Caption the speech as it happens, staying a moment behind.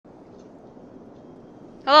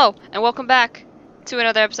Hello, and welcome back to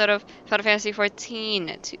another episode of Final Fantasy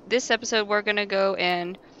XIV. This episode, we're gonna go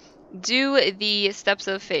and do the Steps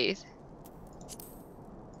of Faith.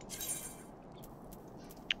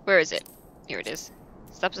 Where is it? Here it is.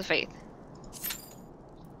 Steps of Faith.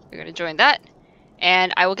 We're gonna join that,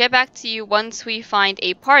 and I will get back to you once we find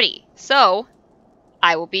a party. So,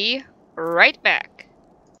 I will be right back.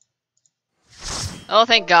 Oh,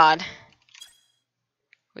 thank God.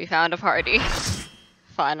 We found a party.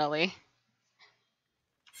 Finally.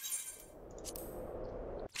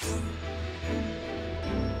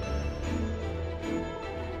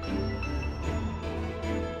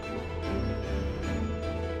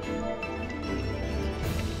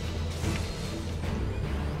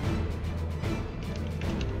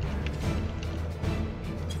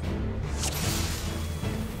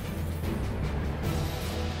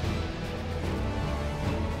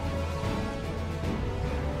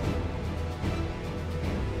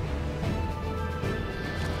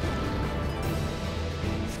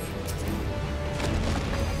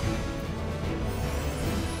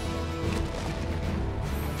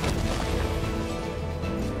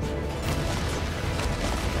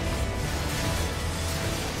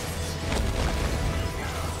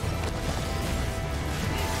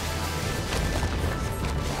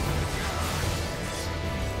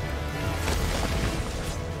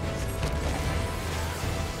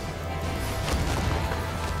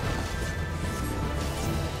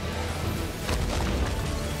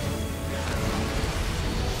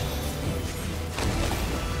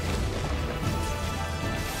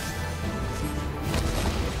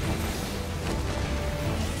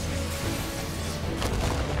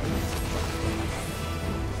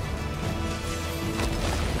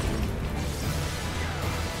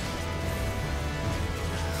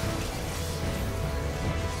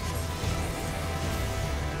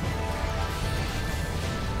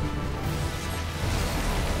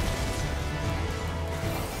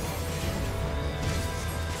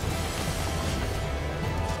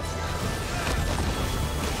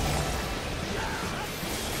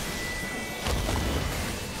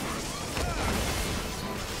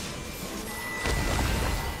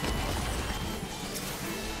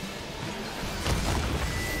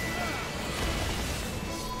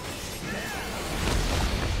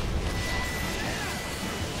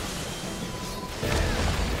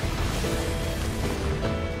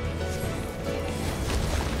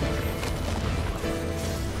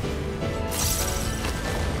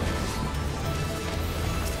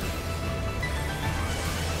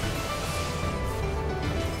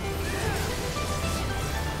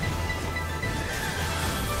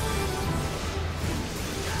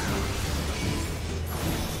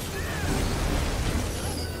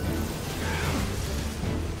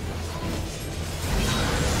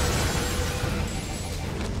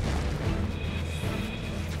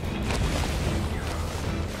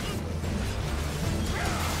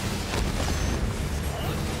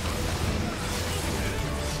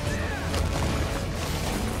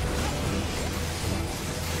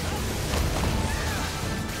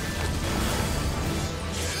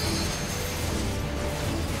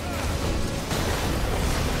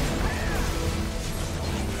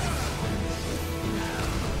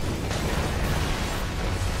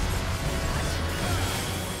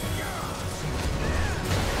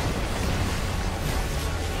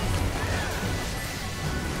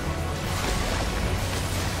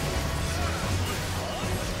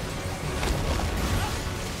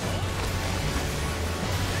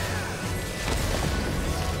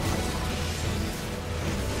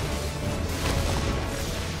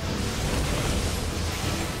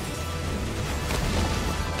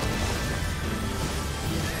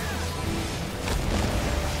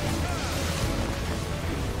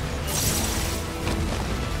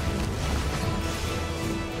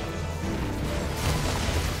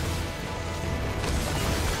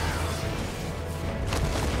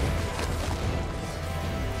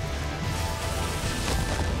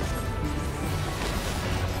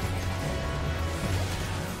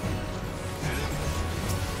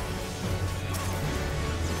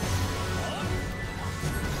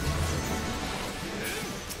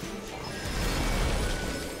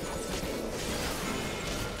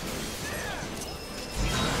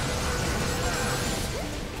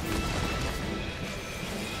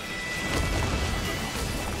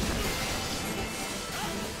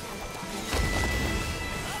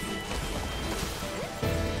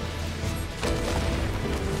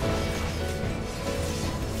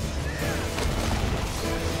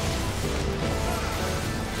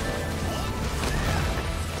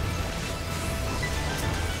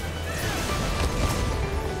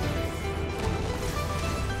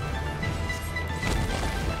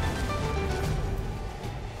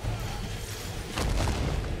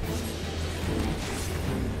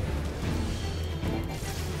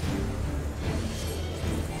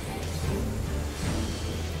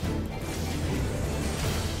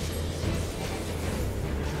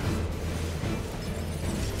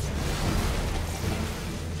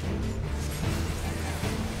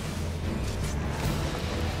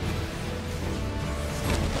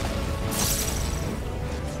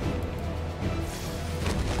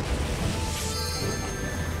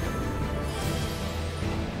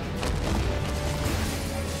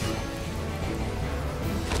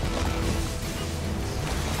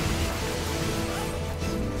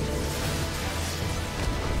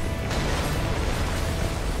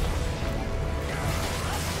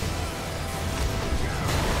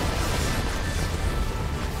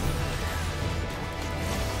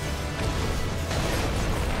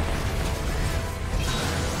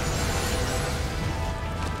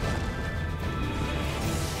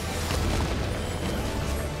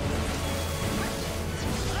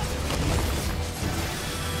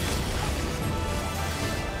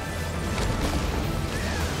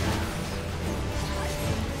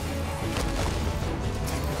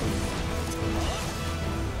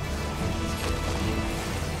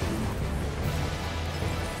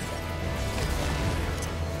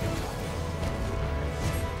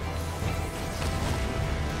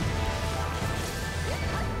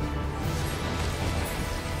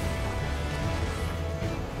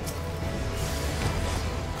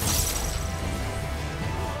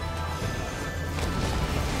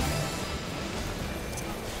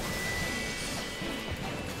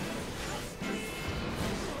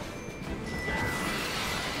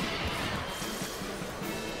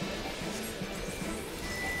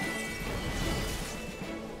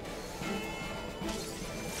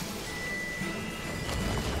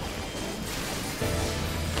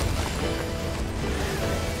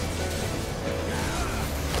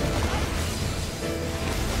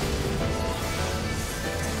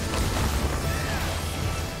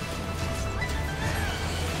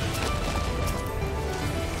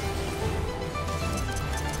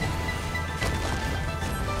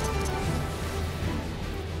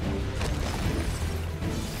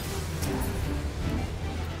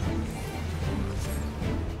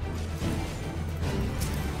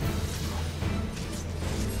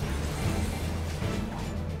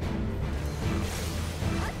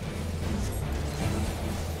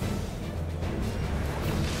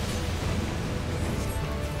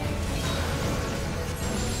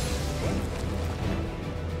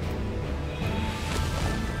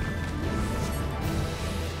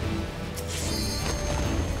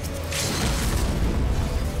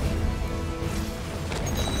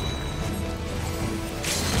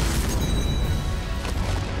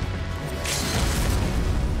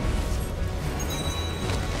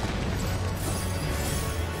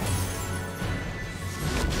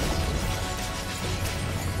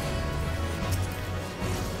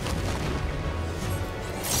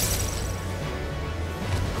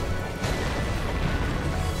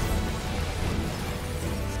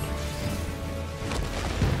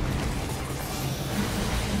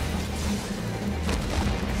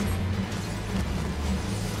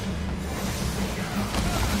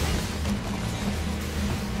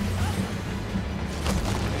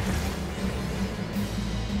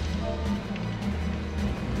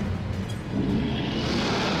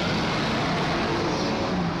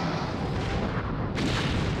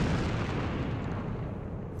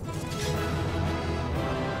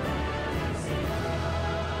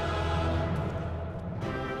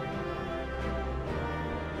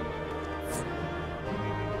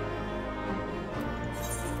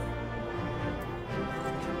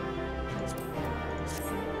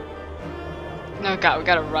 Oh god, we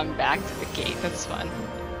gotta run back to the gate. That's fun.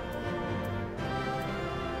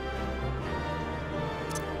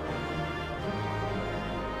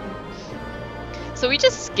 So we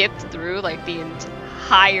just skipped through like the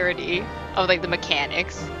entirety of like the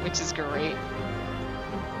mechanics, which is great.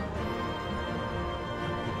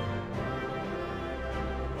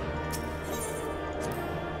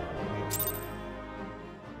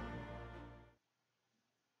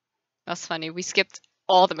 That's funny. We skipped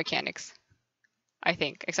all the mechanics, I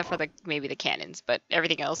think, except for like maybe the cannons, but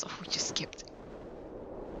everything else we just skipped.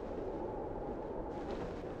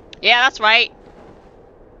 Yeah, that's right.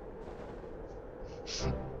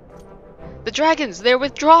 The dragons, they're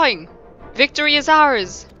withdrawing. Victory is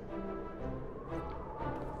ours.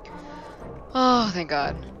 Oh, thank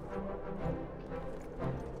God.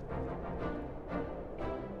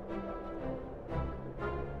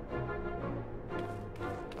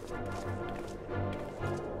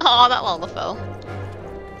 Oh, that lava fell.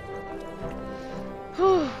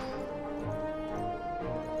 Whew.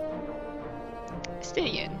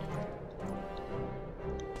 Stydian.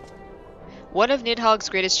 One of Nidhogg's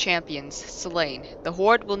greatest champions, slain. The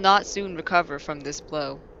horde will not soon recover from this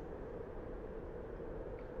blow.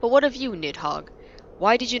 But what of you, Nidhogg?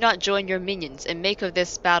 Why did you not join your minions and make of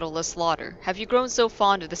this battle a slaughter? Have you grown so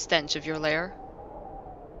fond of the stench of your lair?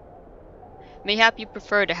 Mayhap you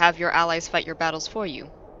prefer to have your allies fight your battles for you.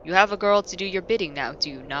 You have a girl to do your bidding now, do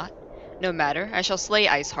you not? No matter, I shall slay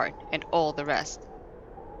Iceheart, and all the rest.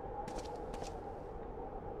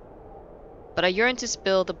 But I yearn to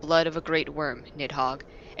spill the blood of a great worm, Nidhogg,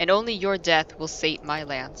 and only your death will sate my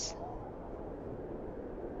lance.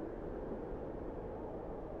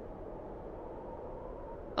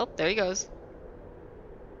 Oh, there he goes.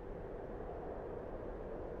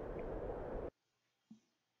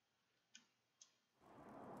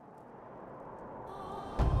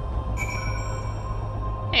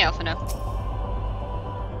 Hey, Alphina.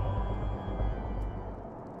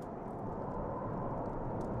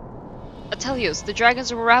 Atelios, the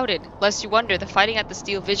dragons were routed. Lest you wonder, the fighting at the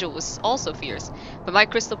Steel Vigil was also fierce, but my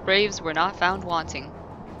crystal braves were not found wanting.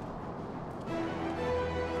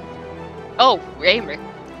 Oh, Aymeric.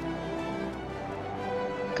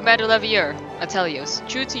 Commander Levier, Atelios,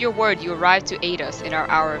 true to your word, you arrived to aid us in our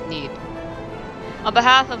hour of need. On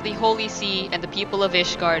behalf of the Holy See and the people of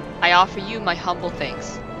Ishgard, I offer you my humble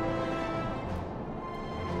thanks.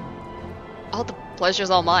 All the pleasure's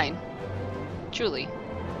all mine. Truly.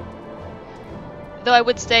 Though I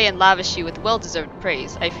would stay and lavish you with well-deserved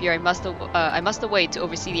praise, I fear I must away to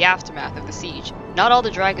oversee the aftermath of the siege. Not all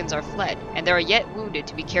the dragons are fled, and there are yet wounded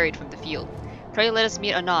to be carried from the field. Pray let us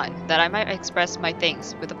meet anon, that I might express my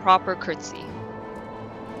thanks with a proper courtesy.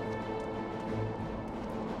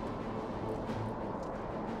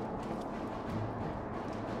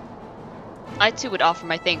 I too would offer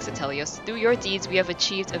my thanks, Atelios. Through your deeds we have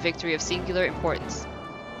achieved a victory of singular importance.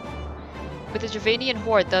 With the Dravanian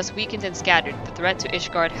horde thus weakened and scattered, the threat to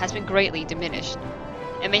Ishgard has been greatly diminished.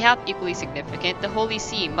 And mayhap equally significant, the Holy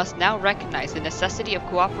See must now recognize the necessity of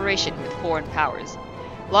cooperation with foreign powers.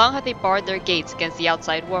 Long have they barred their gates against the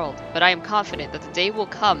outside world, but I am confident that the day will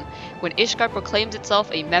come when Ishgard proclaims itself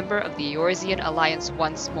a member of the Eorzean Alliance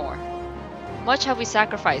once more. Much have we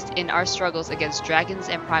sacrificed in our struggles against dragons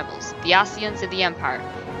and primals, the Ascians and the Empire,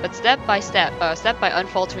 but step by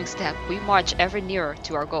unfaltering step, we march ever nearer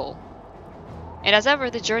to our goal. And as ever,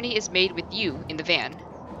 the journey is made with you in the van.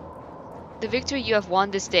 The victory you have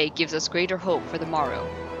won this day gives us greater hope for the morrow.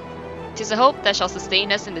 'Tis a hope that shall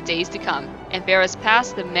sustain us in the days to come, and bear us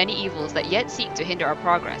past the many evils that yet seek to hinder our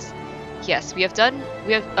progress. Yes, we have done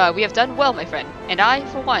well, my friend, and I,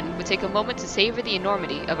 for one, would take a moment to savor the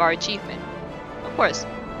enormity of our achievement. Of course.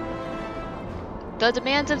 The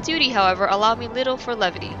demands of duty, however, allow me little for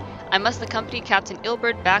levity. I must accompany Captain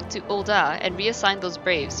Ilbert back to Ul'dah and reassign those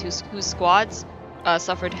braves whose squads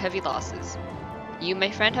suffered heavy losses. You,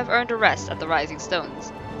 my friend, have earned a rest at the Rising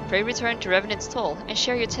Stones. Pray return to Revenant's Toll and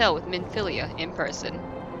share your tale with Minfilia in person.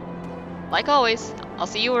 Like always, I'll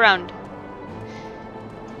see you around.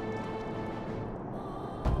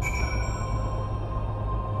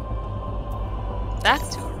 Back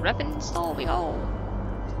to Revenant's Toll we go.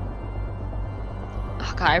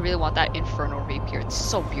 Oh god, I really want that infernal rapier. It's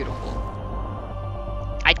so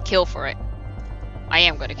beautiful. I'd kill for it. I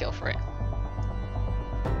am gonna kill for it.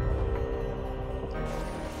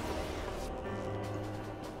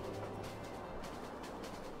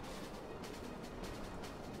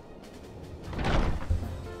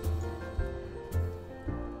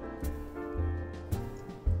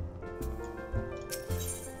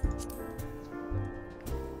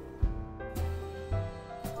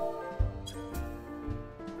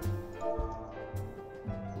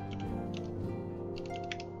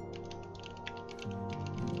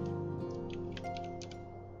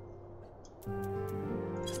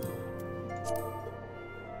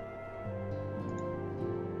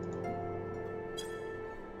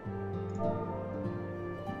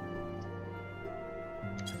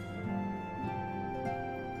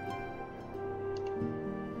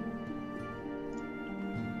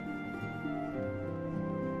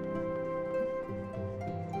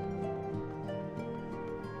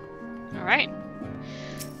 Alright.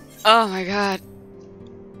 Oh my god.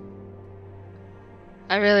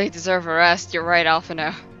 I really deserve a rest. You're right,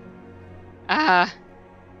 Alphino. I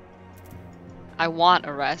want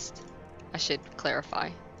a rest. I should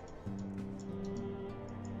clarify.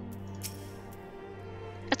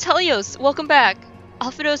 Atelios, welcome back!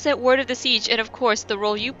 Alphino sent word of the siege and of course the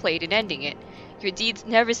role you played in ending it. Your deeds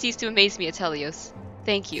never cease to amaze me, Atelios.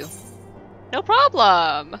 Thank you. No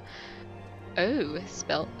problem! Oh,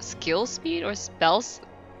 skill speed or spells?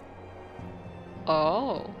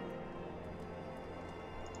 Oh.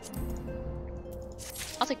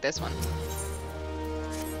 I'll take this one.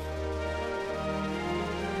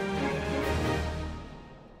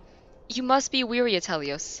 You must be weary,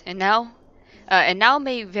 Atelios, and now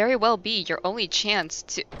may very well be your only chance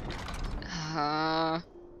to...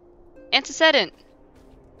 Antecedent!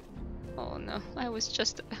 Oh no, I was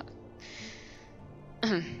just about...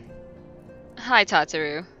 Hi,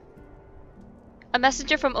 Tataru. A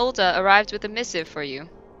messenger from Ulda arrived with a missive for you.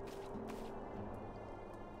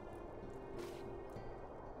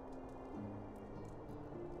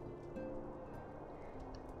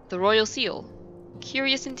 The royal seal.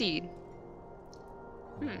 Curious indeed.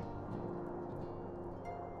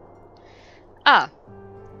 Ah,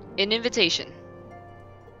 an invitation.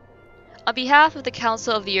 On behalf of the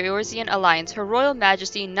Council of the Eorzean Alliance, Her Royal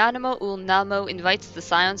Majesty Nanamo Ul Nalmo invites the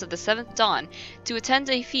Scions of the Seventh Dawn to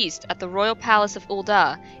attend a feast at the Royal Palace of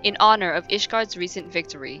Ulda in honor of Ishgard's recent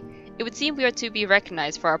victory. It would seem we are to be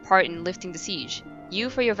recognized for our part in lifting the siege,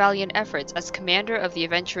 you for your valiant efforts as commander of the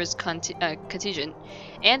adventurers' contingent,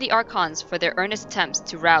 and the Archons for their earnest attempts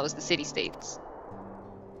to rouse the city-states.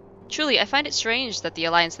 Truly, I find it strange that the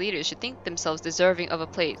Alliance leaders should think themselves deserving of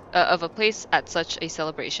a place at such a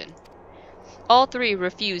celebration. All three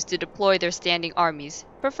refused to deploy their standing armies,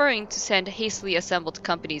 preferring to send hastily assembled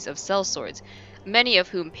companies of sellswords, many of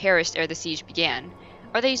whom perished ere the siege began.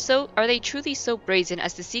 Are they truly so brazen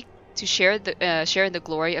as to seek to share in the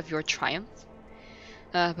glory of your triumph?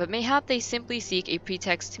 But mayhap they simply seek a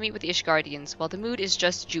pretext to meet with the Ishgardians while the mood is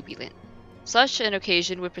just jubilant. Such an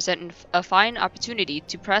occasion would present a fine opportunity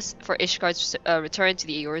to press for Ishgard's return to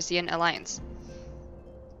the Eorzean Alliance.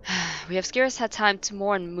 We have scarce had time to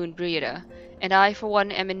mourn Moonbrieda, and I, for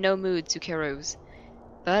one, am in no mood to carouse.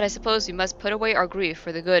 But I suppose we must put away our grief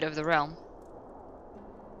for the good of the realm.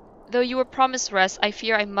 Though you were promised rest, I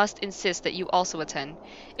fear I must insist that you also attend.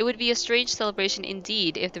 It would be a strange celebration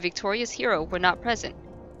indeed if the victorious hero were not present.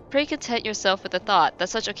 Pray content yourself with the thought that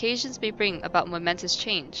such occasions may bring about momentous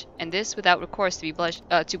change, and this without recourse to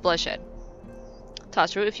bloodshed.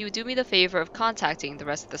 Tataru, if you would do me the favor of contacting the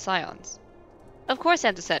rest of the Scions. Of course,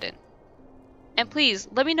 Antecedent. And please,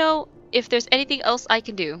 let me know if there's anything else I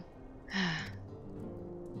can do. I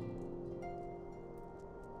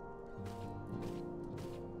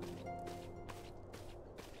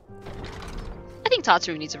think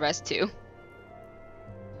Tataru needs a rest too.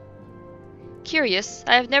 Curious,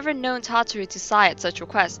 I have never known Tataru to sigh at such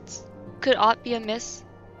requests. Could aught be amiss?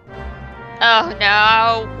 Oh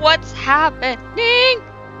no, what's happening?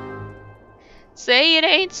 Say it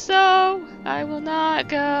ain't so, I will not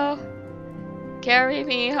go. Carry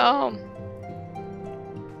me home.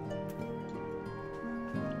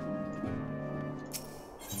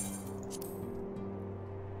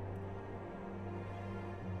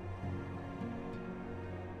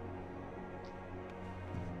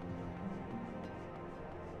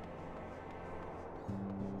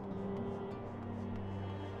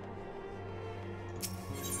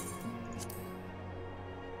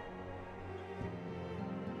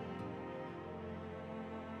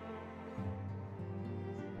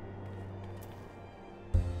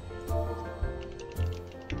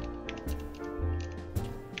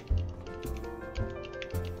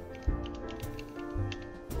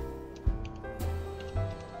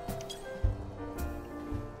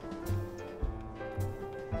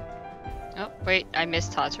 Oh, wait, I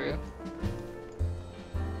missed Tataru.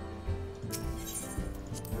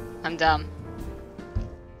 I'm dumb.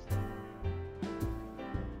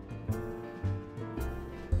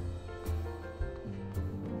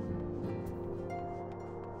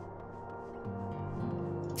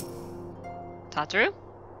 Tataru?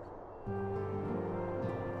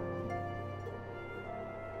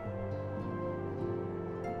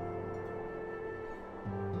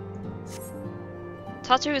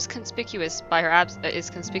 Tataru is conspicuous by her absence.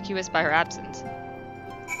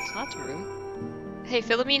 Tataru? Hey,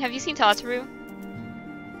 Philomene, have you seen Tataru?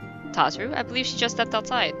 Tataru? I believe she just stepped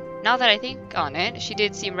outside. Now that I think on it, she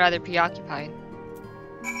did seem rather preoccupied.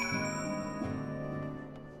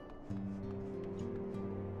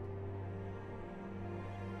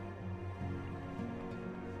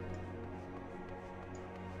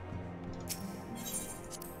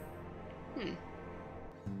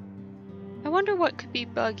 wonder what could be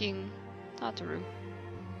bugging Tataru.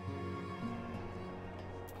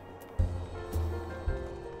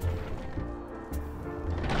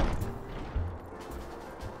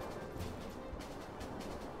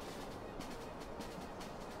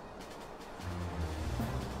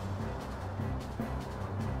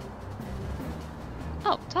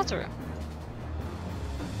 Oh, Tataru.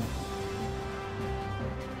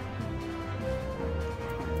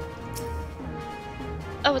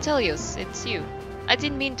 Oh, Atelios, it's you. I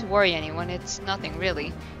didn't mean to worry anyone, it's nothing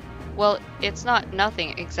really. Well, it's not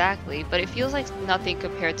nothing exactly, but it feels like nothing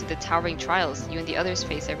compared to the towering trials you and the others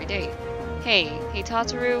face every day. Hey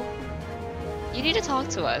Tataru, you need to talk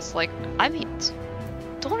to us, like, I mean,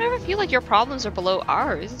 don't ever feel like your problems are below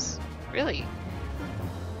ours, really.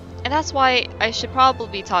 And that's why I should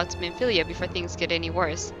probably talk to Minfilia before things get any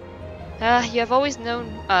worse. You always know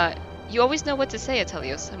what to say,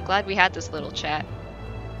 Atelios. I'm glad we had this little chat.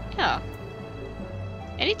 Yeah.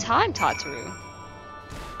 Anytime, Tataru.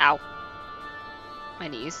 Ow. My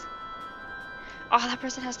knees. Oh, that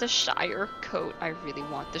person has the Shire coat. I really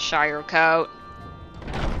want the Shire coat.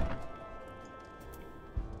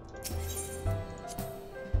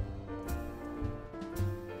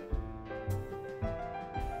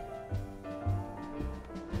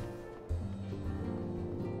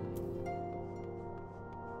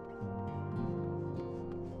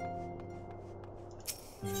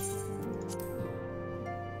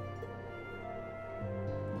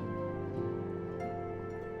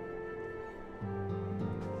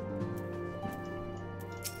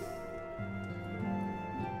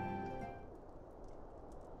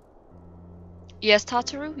 Yes,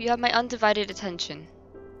 Tataru, you have my undivided attention.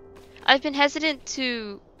 I've been hesitant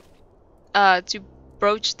to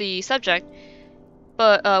broach the subject,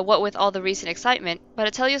 but what with all the recent excitement,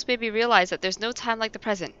 but Atelios made me realize that there's no time like the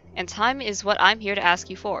present, and time is what I'm here to ask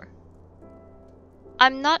you for.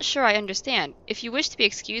 I'm not sure I understand. If you wish to be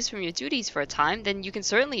excused from your duties for a time, then you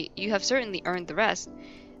have certainly earned the rest,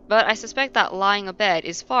 but I suspect that lying abed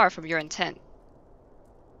is far from your intent.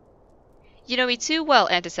 You know me too well,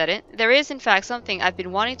 Antecedent. There is, in fact, something I've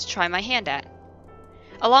been wanting to try my hand at.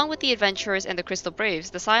 Along with the adventurers and the Crystal Braves,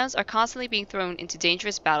 the Scions are constantly being thrown into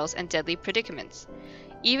dangerous battles and deadly predicaments.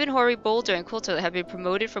 Even Hori Boulder and Quilter have been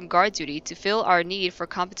promoted from guard duty to fill our need for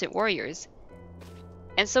competent warriors.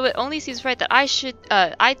 And so it only seems right that I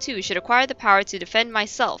too should acquire the power to defend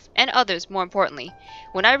myself, and others more importantly.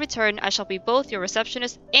 When I return, I shall be both your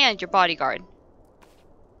receptionist and your bodyguard.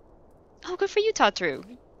 Oh, good for you,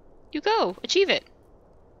 Tataru. You go. Achieve it.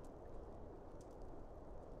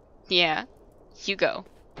 Yeah. You go.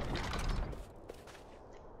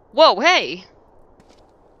 Whoa, hey!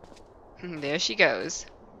 There she goes.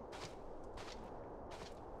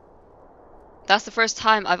 That's the first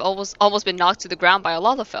time I've almost been knocked to the ground by a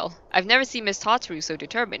Lalafell. I've never seen Miss Tataru so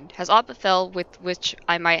determined. Has aught befell with which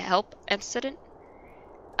I might help, Antecedent?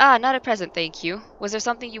 Ah, not at present, thank you. Was there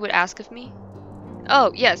something you would ask of me?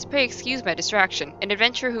 Oh, yes, pray excuse my distraction. An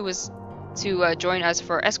adventurer who was to join us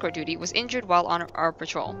for escort duty was injured while on our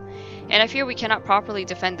patrol, and I fear we cannot properly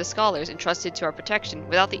defend the scholars entrusted to our protection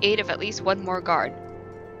without the aid of at least one more guard.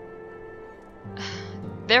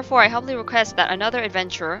 Therefore, I humbly request that another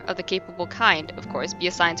adventurer of the capable kind, of course, be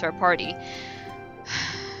assigned to our party.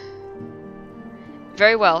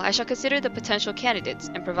 Very well, I shall consider the potential candidates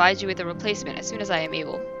and provide you with a replacement as soon as I am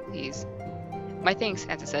able, please. My thanks,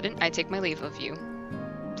 Antecedent. I take my leave of you.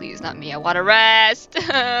 Please, not me. I want to rest!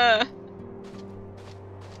 I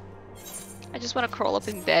just want to curl up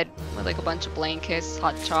in bed with like a bunch of blankets,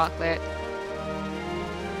 hot chocolate.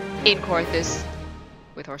 In Corthus.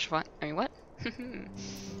 With Horsefont. I mean, what?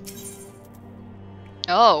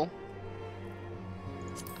 Oh.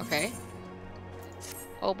 Okay.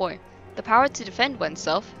 Oh boy. The power to defend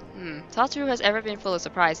oneself. Tataru has ever been full of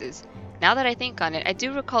surprises. Now that I think on it, I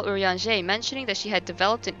do recall Urianger mentioning that she had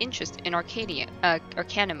developed an interest in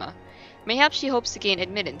Arcanima. Mayhaps she hopes to gain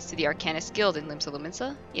admittance to the Arcanist Guild in Limsa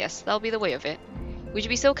Lominsa? Yes, that'll be the way of it. Would you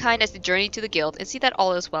be so kind as to journey to the guild and see that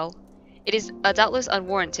all is well? It is doubtless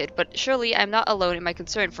unwarranted, but surely I am not alone in my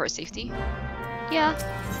concern for her safety. Yeah.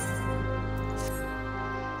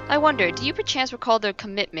 I wonder, do you perchance recall the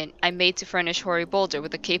commitment I made to furnish Hori Boulder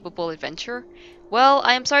with a capable adventurer? Well,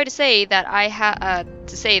 I am sorry to say that I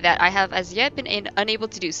have as yet been unable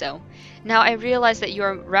to do so. Now I realize that you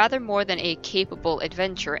are rather more than a capable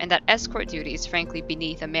adventurer, and that escort duty is frankly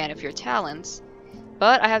beneath a man of your talents.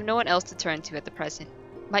 But I have no one else to turn to at the present.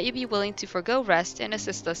 Might you be willing to forego rest and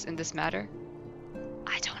assist us in this matter?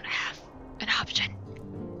 I don't have an option.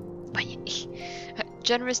 But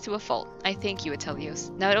generous to a fault. I thank you,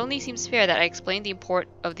 Atelios. Now it only seems fair that I explain the import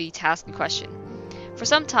of the task in question. For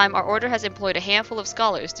some time, our order has employed a handful of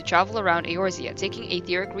scholars to travel around Eorzea, taking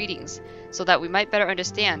etheric readings, so that we might better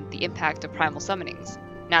understand the impact of primal summonings.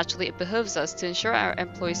 Naturally, it behooves us to ensure our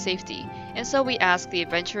employees' safety, and so we ask the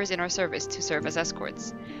adventurers in our service to serve as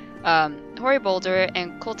escorts. Boulder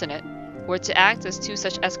and Coltonet were to act as two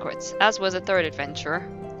such escorts, as was a third adventurer.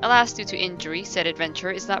 Alas, due to injury, said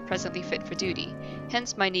adventurer is not presently fit for duty,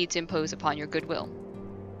 hence my need to impose upon your goodwill.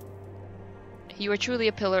 You are truly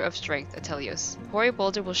a pillar of strength, Atelios.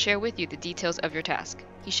 Boulder will share with you the details of your task.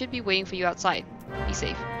 He should be waiting for you outside. Be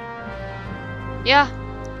safe. Yeah,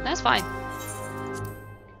 that's fine.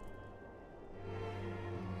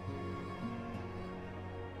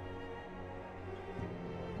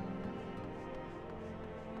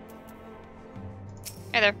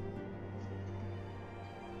 Hey there.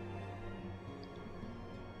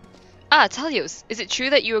 Ah, Atelios, is it true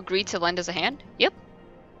that you agreed to lend us a hand? Yep.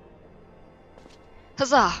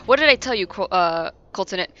 Huzzah! What did I tell you,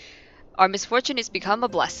 Coltonet? Our misfortune has become a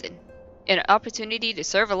blessing. An opportunity to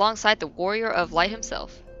serve alongside the warrior of light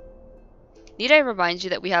himself. Need I remind you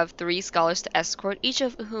that we have 3 scholars to escort, each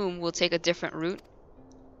of whom will take a different route?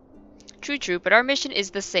 True, but our mission is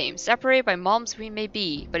the same. Separated by moms we may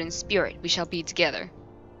be, but in spirit we shall be together.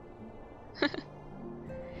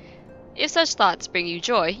 If such thoughts bring you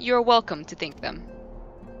joy, you are welcome to think them.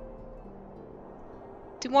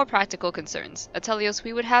 To more practical concerns, Atelios,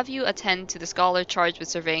 we would have you attend to the scholar charged with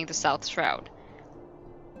surveying the South Shroud.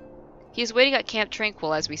 He is waiting at Camp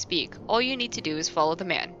Tranquil as we speak. All you need to do is follow the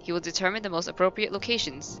man. He will determine the most appropriate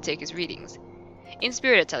locations to take his readings. In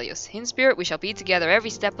spirit, Atelios. In spirit, we shall be together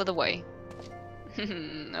every step of the way.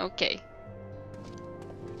 Okay.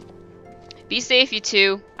 Be safe, you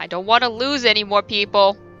two. I don't want to lose any more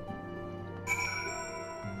people.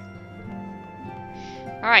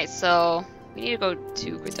 Alright, so we need to go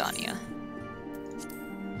to Gridania.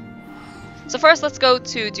 So first, let's go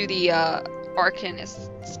to do the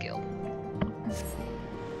Arcanist skill.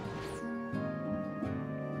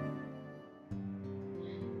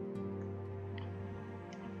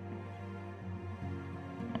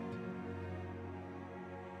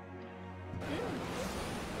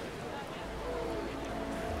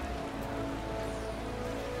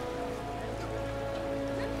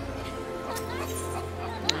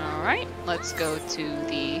 Alright, let's go to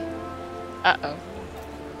the... Uh-oh.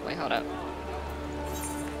 Wait, hold up.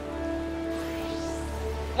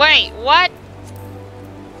 Wait, what?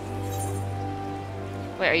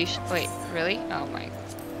 Wait, are you wait, really? Oh my...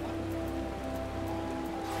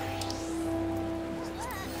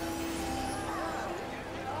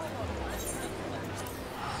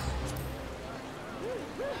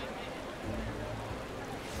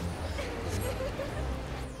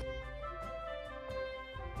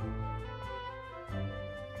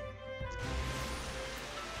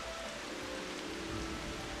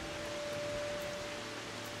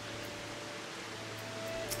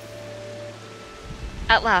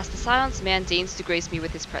 At last, the silenced man deigns to grace me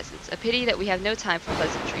with his presence. A pity that we have no time for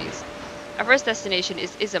pleasantries. Our first destination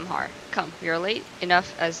is Izamhar. Come, we are late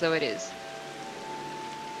enough as though it is.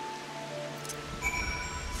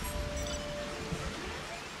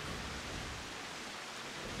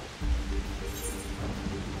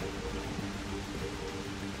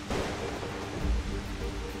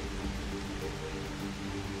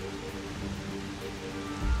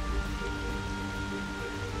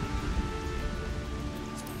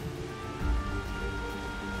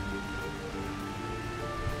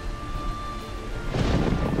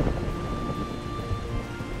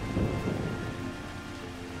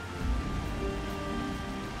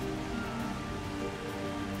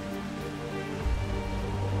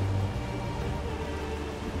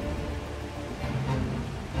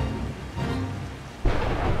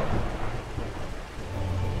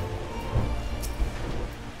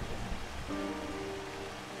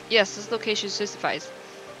 Yes, this location justifies.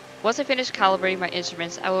 Once I finish calibrating my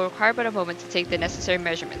instruments, I will require but a moment to take the necessary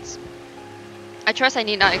measurements. I trust I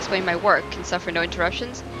need not explain my work can suffer no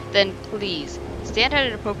interruptions? Then please, stand at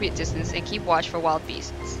an appropriate distance and keep watch for wild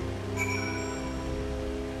beasts.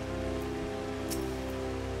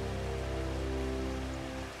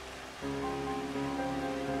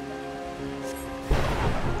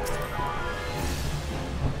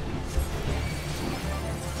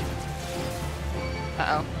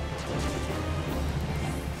 Uh-oh.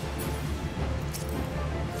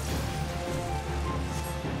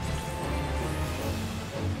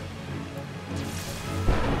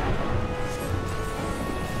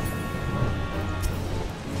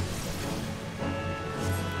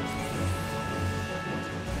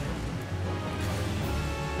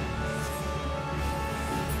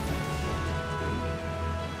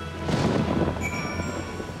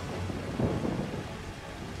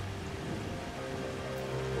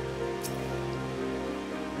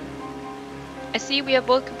 I see we have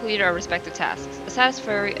both completed our respective tasks.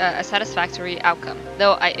 A satisfactory outcome.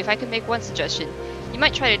 Though, if I could make one suggestion, you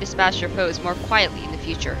might try to dispatch your foes more quietly in the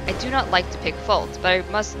future. I do not like to pick faults, but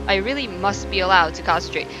I really must be allowed to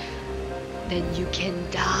concentrate. Then you can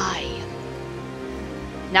die.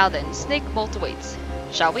 Now then, Snake Bolt awaits.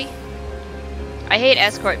 Shall we? I hate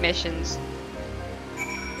escort missions.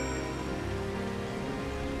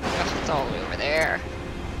 Ugh, it's all the way over there.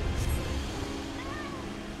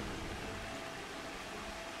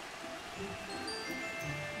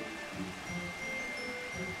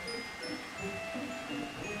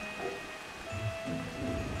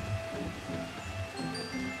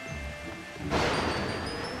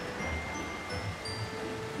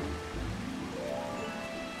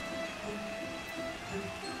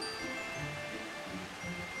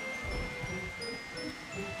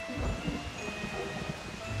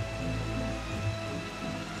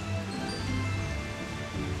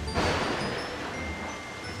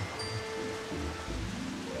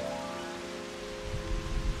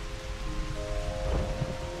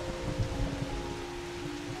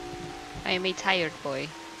 I am a tired boy.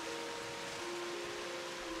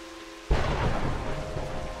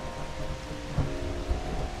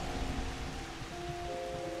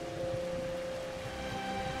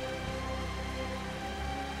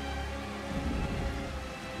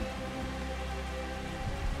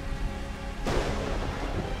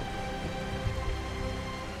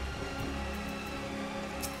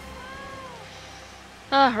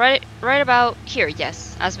 Right about here,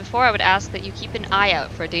 yes. As before, I would ask that you keep an eye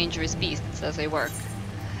out for dangerous beasts as they work.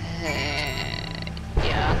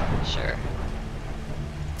 Yeah, sure.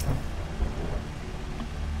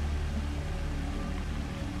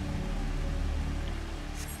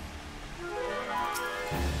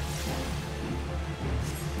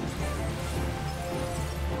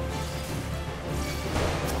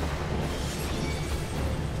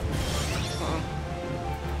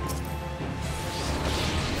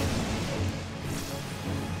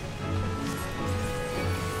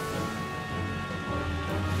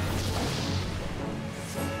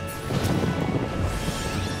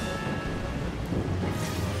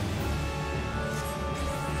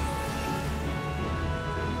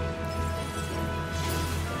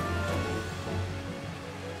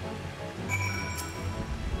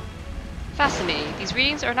 Fascinating. These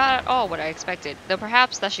readings are not at all what I expected, though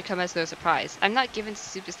perhaps that should come as no surprise. I'm not given to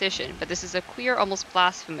superstition, but this is a queer, almost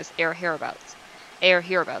blasphemous air hereabouts.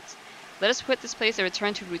 Let us quit this place and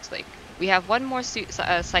return to Roots Lake. We have one more site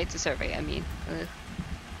to survey, I mean.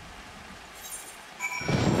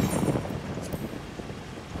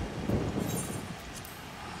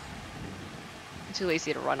 I'm too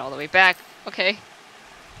lazy to run all the way back. Okay.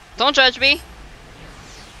 Don't judge me!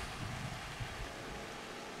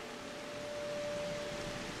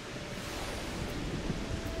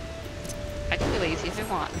 I can be lazy if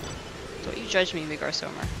I want. Don't you judge me, Migar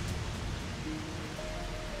Somer.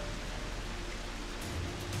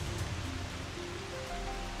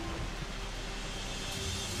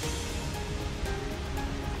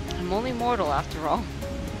 I'm only mortal after all.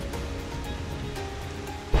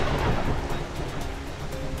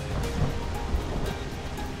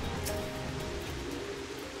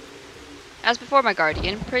 As before, my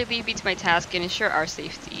guardian, pray lead me to my task and ensure our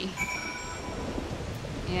safety.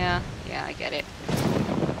 Yeah, I get it.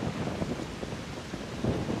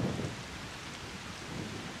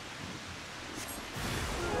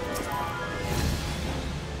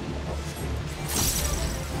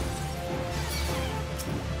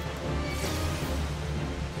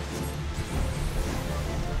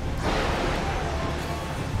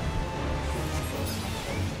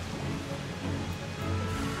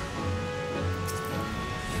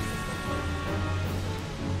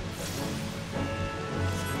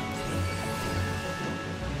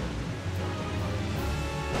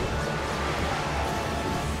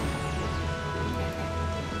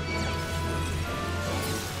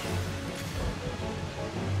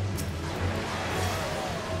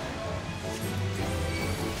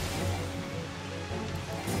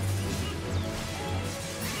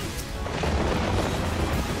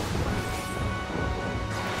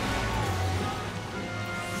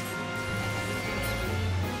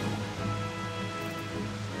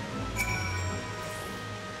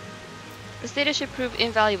 This data should prove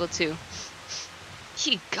invaluable too.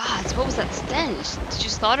 Ye gods, what was that stench? Did you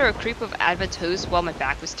slaughter a creep of Advent toast while my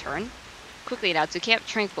back was turned? Quickly now, to Camp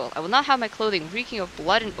Tranquil. I will not have my clothing reeking of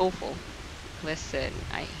blood and offal. Listen,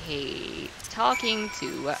 I hate talking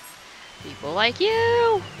to people like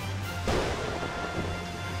you!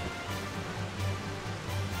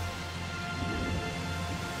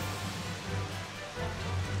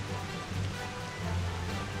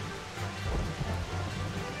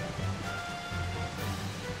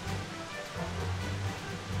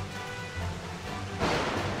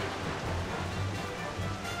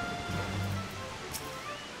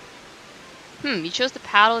 You chose to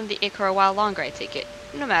paddle in the Icar a while longer, I take it.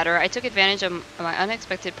 No matter, I took advantage of my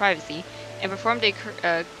unexpected privacy and performed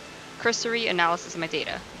a cursory analysis of my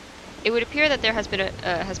data. It would appear that there has been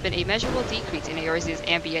a measurable decrease in Eorze's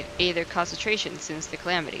ambient aether concentration since the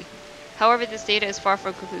calamity. However, this data is far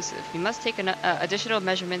from conclusive. We must take additional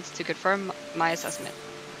measurements to confirm my assessment.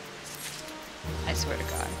 I swear to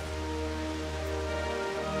God.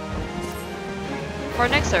 For our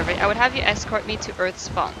next survey, I would have you escort me to Earth's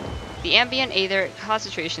spawn. The ambient aether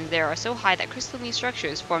concentrations there are so high that crystalline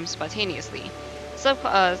structures form spontaneously.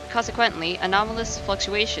 Consequently, anomalous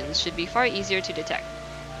fluctuations should be far easier to detect.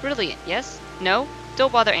 Brilliant, yes? No?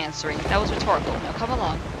 Don't bother answering. That was rhetorical. Now come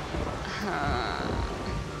along.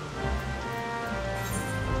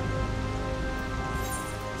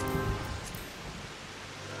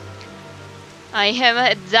 I am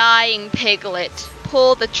a dying piglet.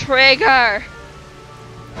 Pull the trigger!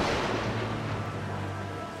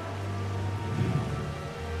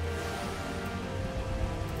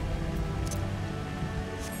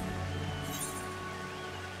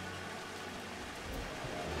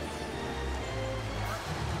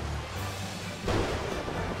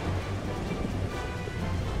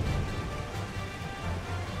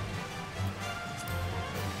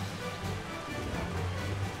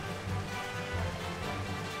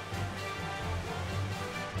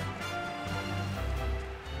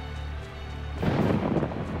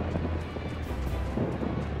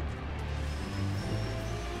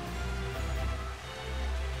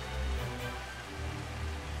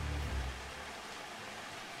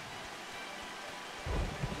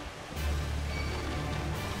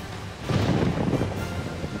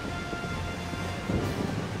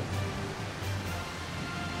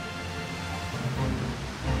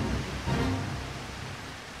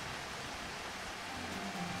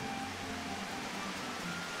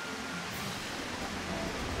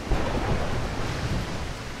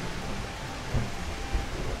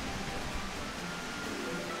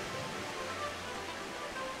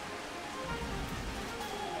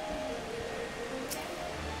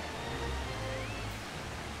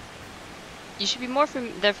 You should be more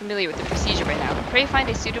than familiar with the procedure by now. Pray find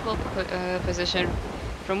a suitable position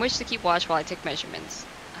from which to keep watch while I take measurements.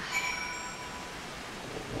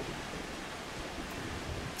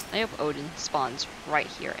 I hope Odin spawns right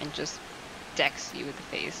here and just decks you in the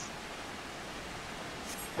face.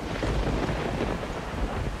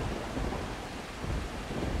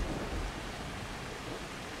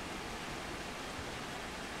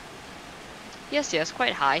 Yes,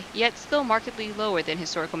 quite high, yet still markedly lower than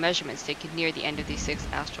historical measurements taken near the end of the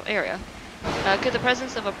 6th astral area. Could the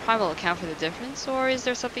presence of a primal account for the difference, or is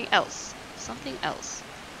there something else? Something else.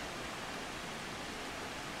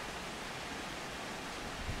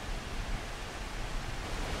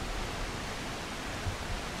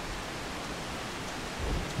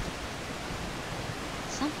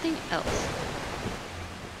 Something else.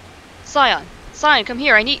 Scion! Scion, come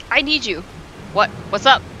here, I need you! What? What's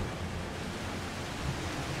up?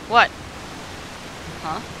 What?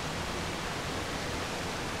 Huh?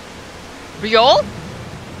 Riol?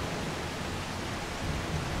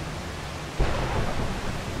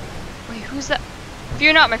 Wait, who's that?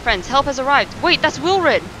 Fear not, my friends. Help has arrived. Wait, that's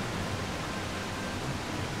Wilrid!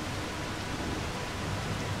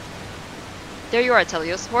 There you are,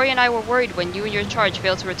 Telios. Hori and I were worried when you and your charge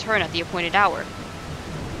failed to return at the appointed hour.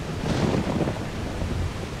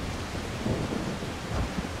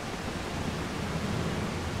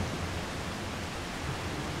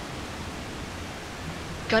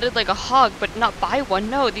 Gutted like a hog, but not by one.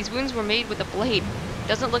 No, these wounds were made with a blade.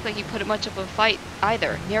 Doesn't look like he put much of a fight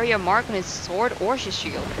either. Nary a mark on his sword or his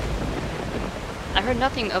shield. I heard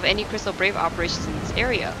nothing of any Crystal Brave operations in this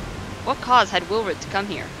area. What cause had Wilrid to come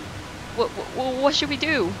here? What should we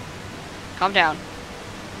do? Calm down.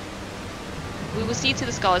 We will see to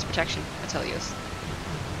the scholar's protection, Atelios.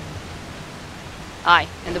 Aye,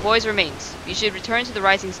 and the boy's remains. You should return to the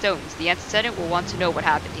Rising Stones. The antecedent will want to know what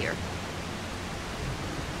happened here.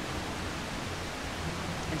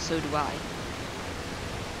 And so do I.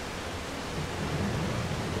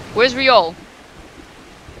 Where's Riol?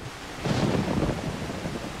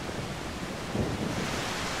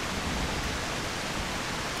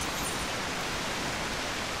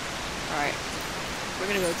 Alright. We're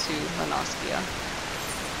gonna go to Lanoskia.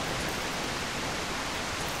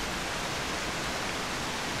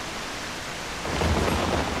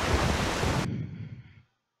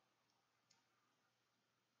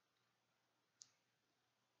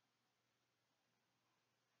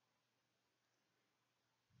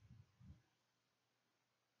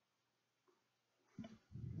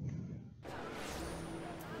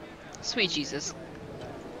 Sweet Jesus.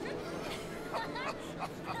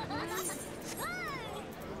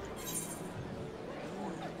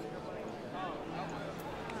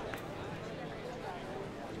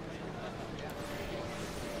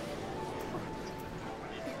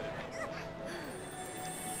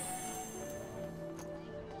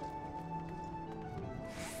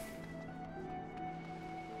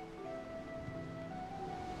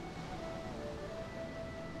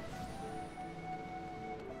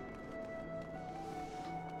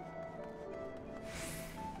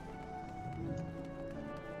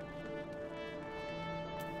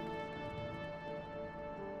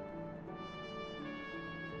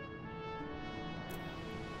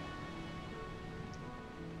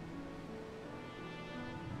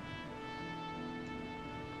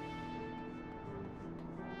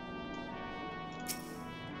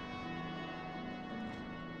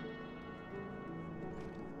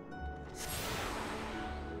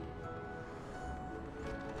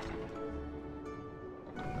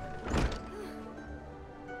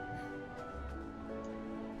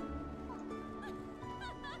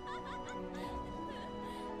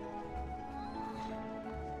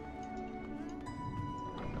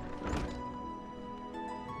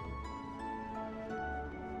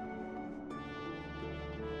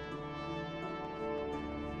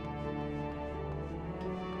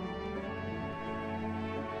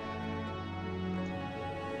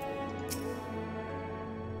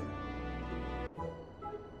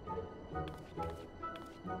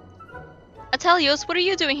 Atelios, what are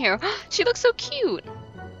you doing here? She looks so cute!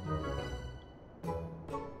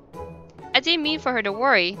 I didn't mean for her to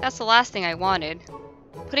worry. That's the last thing I wanted.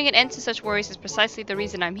 Putting an end to such worries is precisely the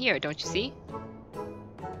reason I'm here, don't you see?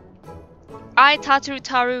 I, Tataru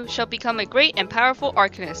Taru, shall become a great and powerful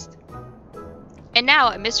arcanist. And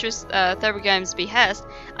now, at Mistress Thurbergam's behest,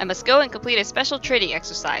 I must go and complete a special training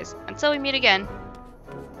exercise. Until we meet again.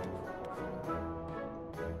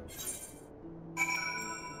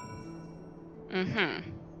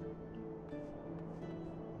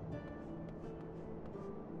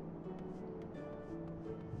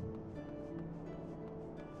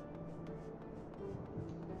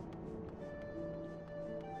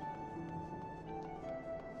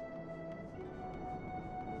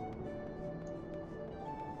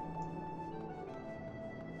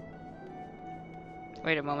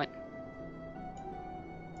 Wait a moment.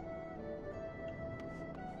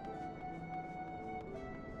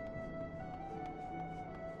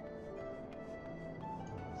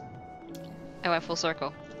 I went full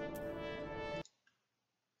circle.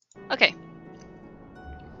 Okay.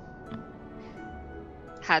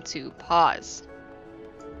 Had to pause.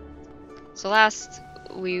 So last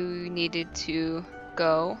we needed to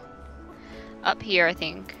go up here, I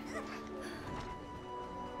think.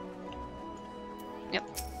 Yep.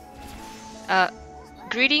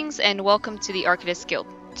 Greetings and welcome to the Arcanist Guild.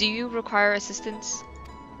 Do you require assistance?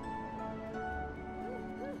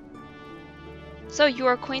 So you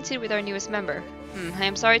are acquainted with our newest member. I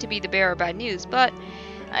am sorry to be the bearer of bad news, but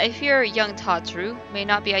I fear young Tataru may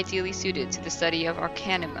not be ideally suited to the study of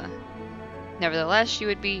Arcanima. Nevertheless, she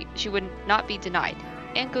would not be denied,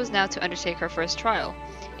 and goes now to undertake her first trial,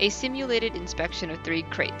 a simulated inspection of 3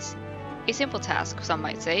 crates. A simple task, some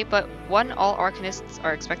might say, but one all Arcanists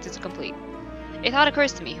are expected to complete. A thought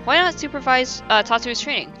occurs to me. Why not supervise Tataru's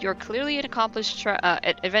training? You're clearly an accomplished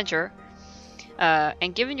adventurer,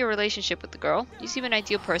 and given your relationship with the girl, you seem an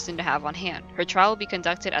ideal person to have on hand. Her trial will be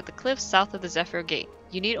conducted at the cliffs south of the Zephyr Gate.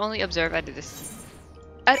 You need only observe at a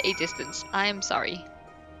distance. I am sorry.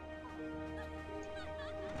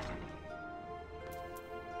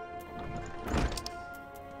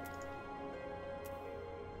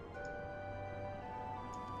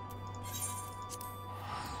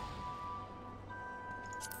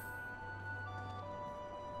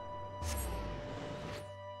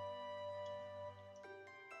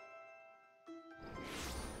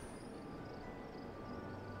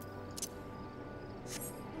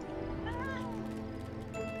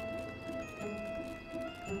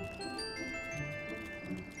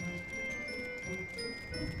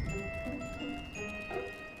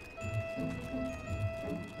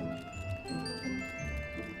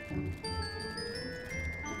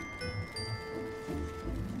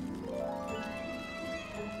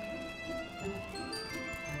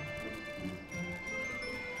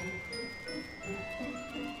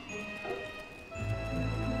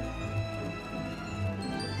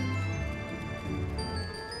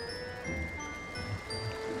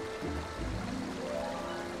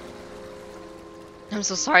 I'm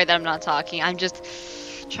so sorry that I'm not talking. I'm just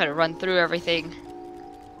trying to run through everything.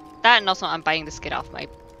 That, and also I'm biting the skin off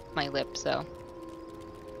my lip, so.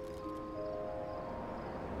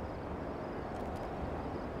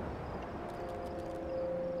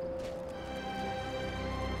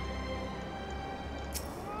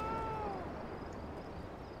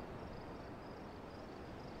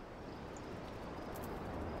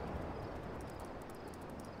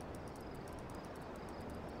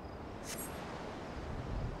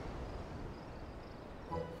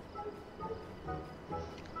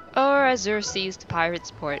 Azure seized the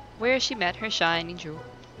pirate's port, where she met her shining jewel.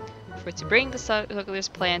 For to bring the smuggler's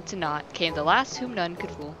plan to naught came the last whom none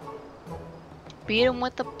could fool. Beat him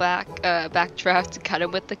with the backdraft, cut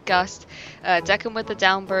him with the gust, deck him with the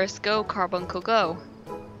downburst, go Carbuncle go.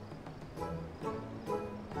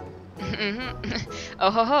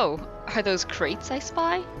 Oh ho ho, are those crates I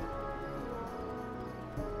spy?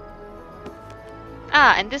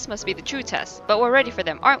 Ah, and this must be the true test, but we're ready for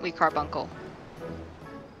them, aren't we, Carbuncle?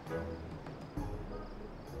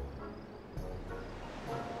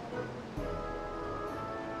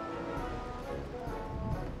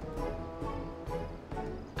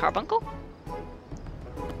 Carbuncle?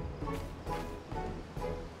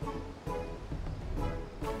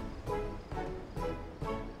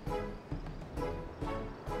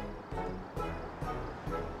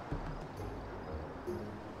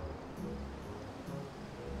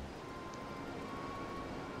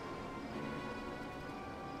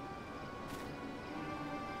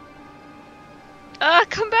 Ah,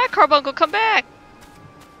 come back, Carbuncle, come back!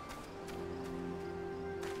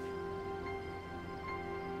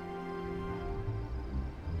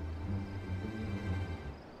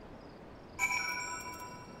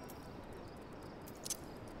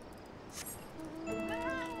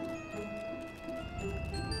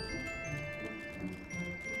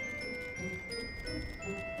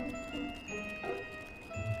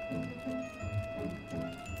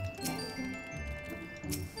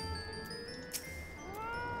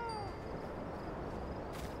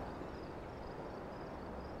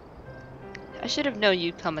 I should have known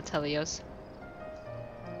you'd come, Atelios.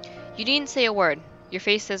 You needn't say a word. Your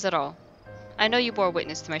face says it all. I know you bore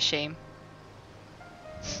witness to my shame.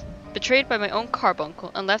 Betrayed by my own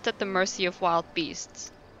Carbuncle and left at the mercy of wild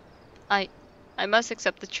beasts. I must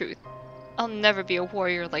accept the truth. I'll never be a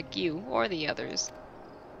warrior like you or the others.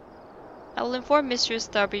 I will inform Mistress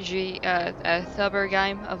Thubbergheim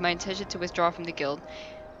of my intention to withdraw from the guild.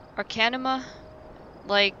 Arcanima,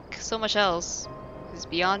 like so much else, is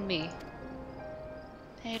beyond me.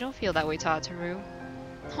 Hey, don't feel that way, Tataru.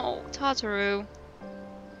 Oh, Tataru.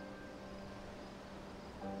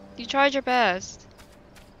 You tried your best.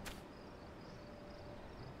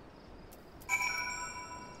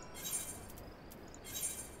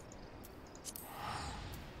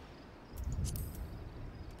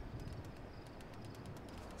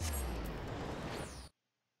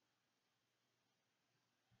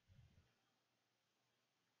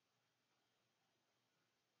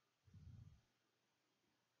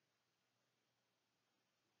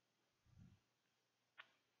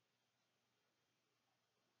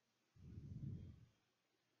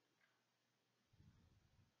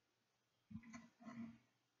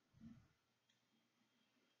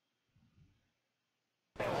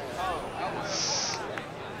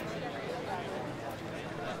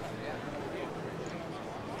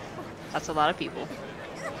 That's a lot of people.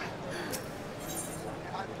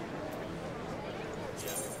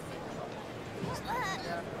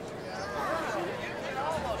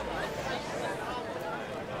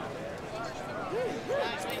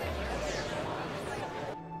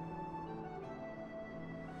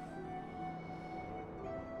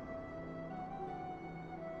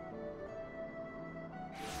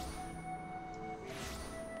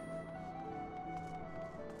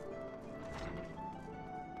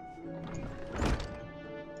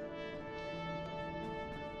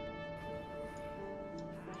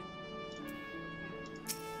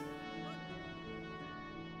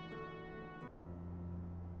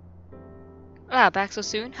 Ah, back so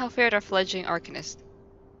soon? How fared our fledgling Arcanist?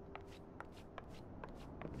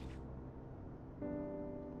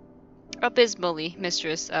 Abysmally,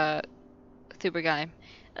 Mistress, Thubbergheim.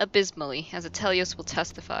 Abysmally, as Atelios will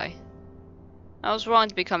testify. I was wrong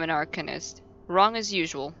to become an Arcanist. Wrong as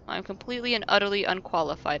usual. I am completely and utterly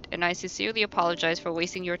unqualified, and I sincerely apologize for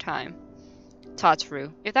wasting your time.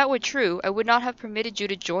 Tataru, if that were true, I would not have permitted you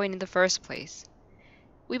to join in the first place.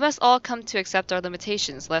 We must all come to accept our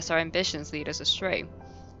limitations, lest our ambitions lead us astray.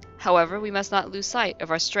 However, we must not lose sight of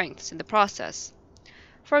our strengths in the process.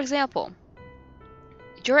 For example,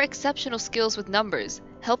 your exceptional skills with numbers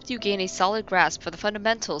helped you gain a solid grasp for the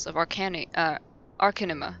fundamentals of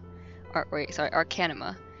Arcanima.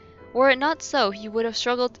 Were it not so, you would have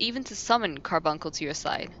struggled even to summon Carbuncle to your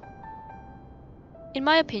side. In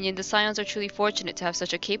my opinion, the Scions are truly fortunate to have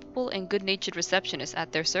such a capable and good-natured receptionist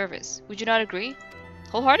at their service. Would you not agree?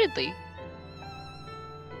 Wholeheartedly.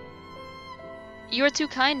 You are too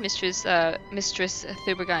kind, Mistress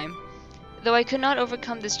Thubbergheim. Though I could not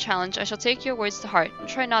overcome this challenge, I shall take your words to heart and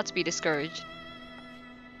try not to be discouraged.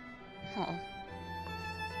 Oh.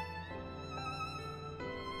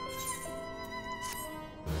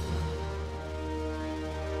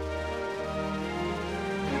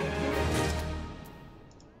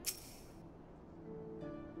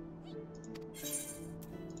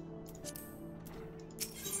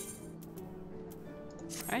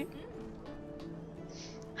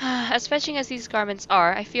 As fetching as these garments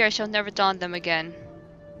are, I fear I shall never don them again.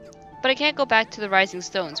 But I can't go back to the Rising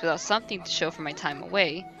Stones without something to show for my time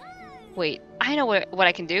away. Wait, I know what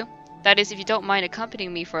I can do. That is, if you don't mind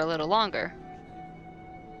accompanying me for a little longer.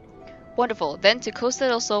 Wonderful, then to Costa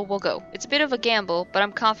del Sol we'll go. It's a bit of a gamble, but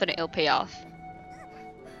I'm confident it'll pay off.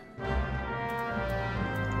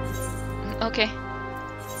 Okay.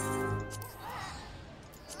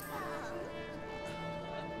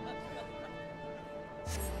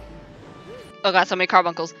 Oh god, so many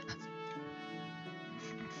carbuncles.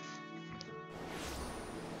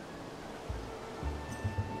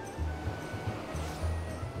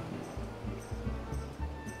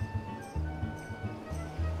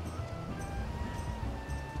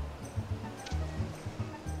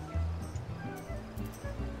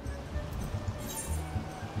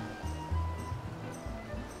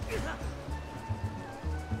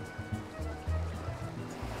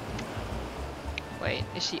 Wait,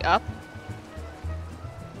 is she up?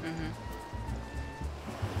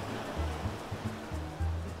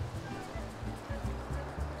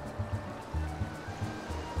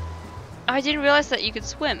 I didn't realize that you could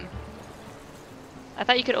swim. I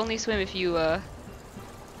thought you could only swim if you,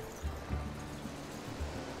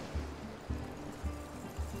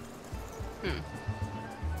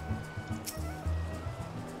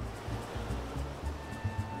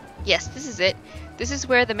 Yes, this is it. This is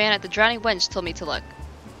where the man at the Drowning Wench told me to look.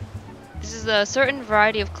 This is a certain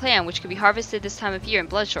variety of clam which can be harvested this time of year in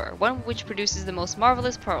Bloodshore, one which produces the most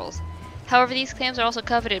marvelous pearls. However, these clams are also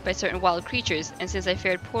coveted by certain wild creatures, and since I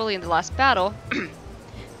fared poorly in the last battle,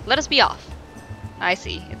 let us be off. I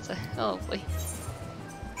see. It's a... oh boy.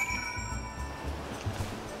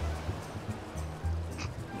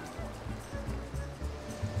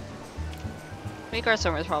 Makear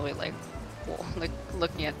Summer is probably like, well, like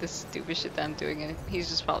looking at this stupid shit that I'm doing, and he's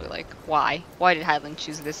just probably like, why? Why did Hyland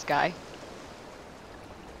choose this guy?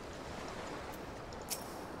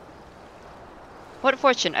 What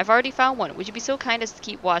fortune! I've already found one. Would you be so kind as to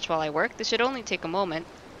keep watch while I work? This should only take a moment.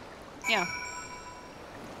 Yeah.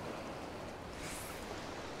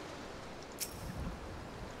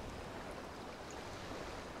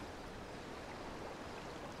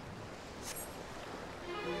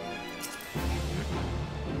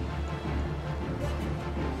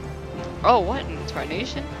 Oh, what in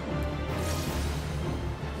tarnation?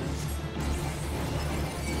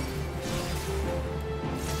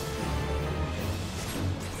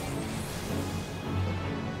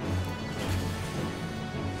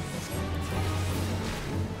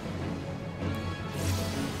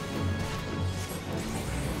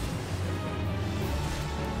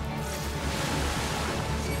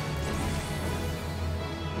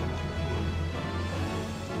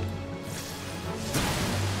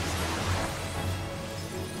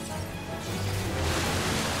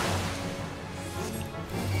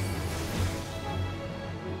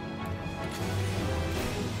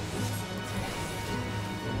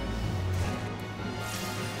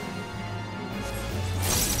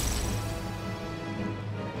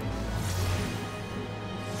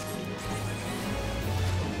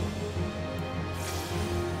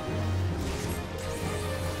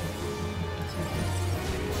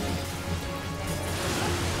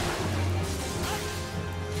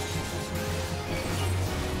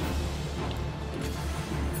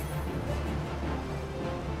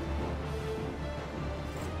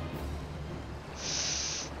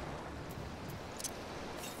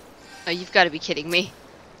 Oh, you've got to be kidding me.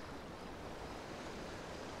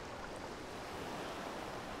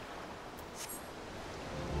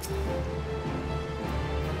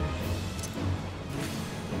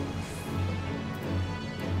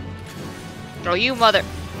 Oh, you mother...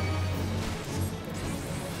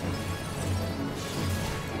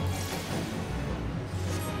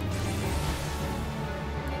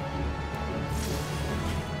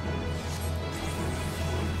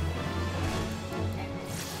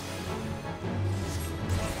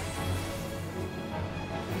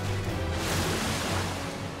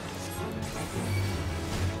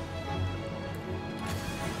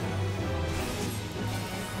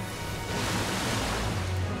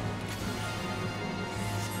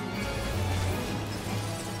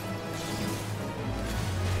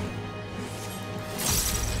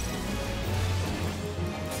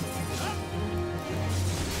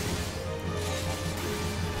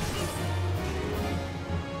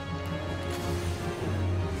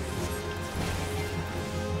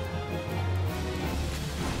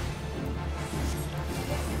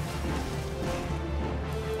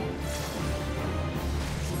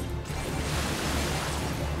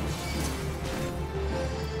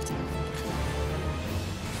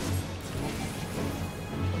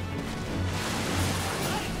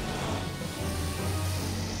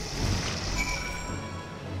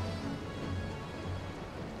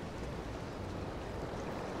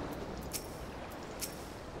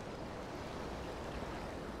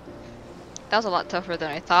 That was a lot tougher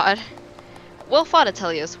than I thought. Well fought,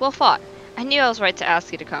 Atelios. Well fought. I knew I was right to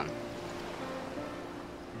ask you to come.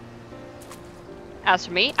 As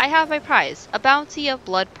for me, I have my prize, a bounty of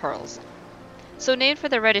blood pearls. So named for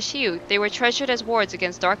their reddish hue, they were treasured as wards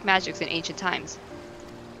against dark magics in ancient times.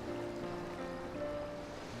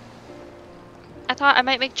 I thought I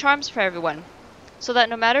might make charms for everyone, so that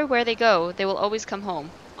no matter where they go, they will always come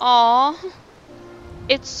home. Aww.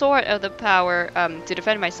 It's sort of the power to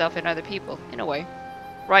defend myself and other people, in a way.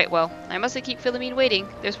 Right, well, I mustn't keep Philomene waiting.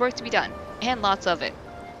 There's work to be done, and lots of it.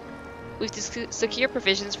 We've secured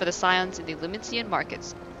provisions for the scions in the Limitian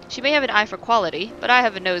markets. She may have an eye for quality, but I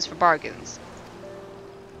have a nose for bargains.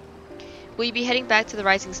 Will you be heading back to the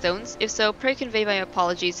Rising Stones? If so, pray convey my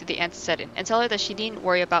apologies to the antecedent, and tell her that she needn't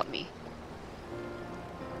worry about me.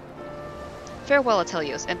 Farewell,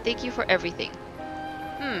 Atelios, and thank you for everything.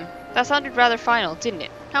 That sounded rather final, didn't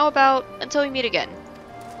it? How about until we meet again?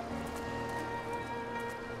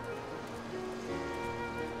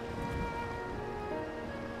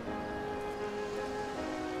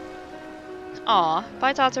 Aw,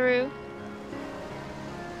 bye Tataru.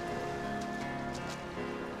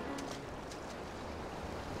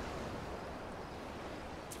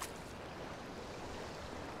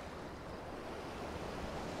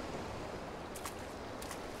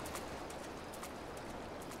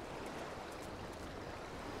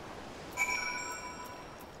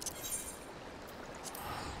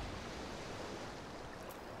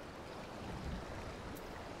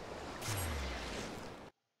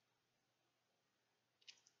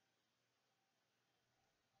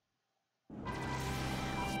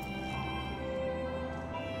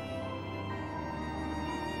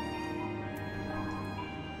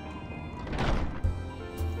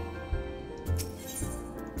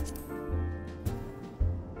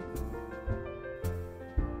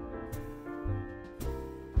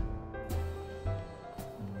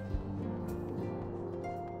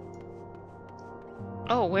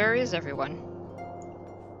 Oh, where is everyone?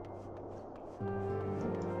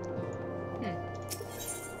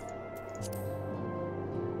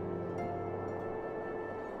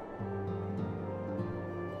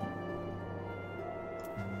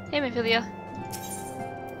 Hey, Mephilia.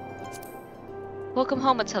 Welcome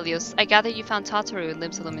home, Atelios. I gather you found Tataru in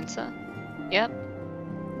Limsa. Yep.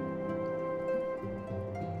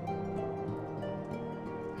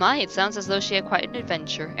 My, it sounds as though she had quite an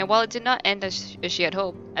adventure, and while it did not end as she had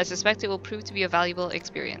hoped, I suspect it will prove to be a valuable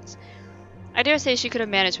experience. I dare say she could have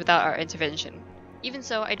managed without our intervention. Even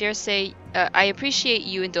so, I dare say I appreciate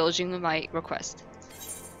you indulging in my request.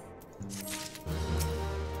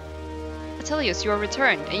 Atelios, you are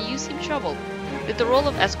returned, and you seem troubled. Did the role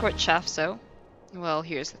of escort chaff so? Well,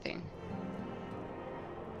 here's the thing.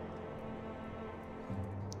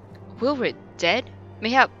 Wilred dead?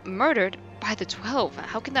 Mayhap murdered? By the 12,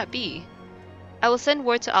 how can that be? I will send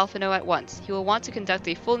word to Alphino at once. He will want to conduct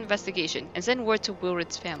a full investigation, and send word to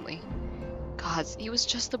Wilred's family. Gods, he was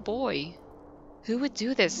just a boy. Who would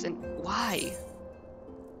do this, and why?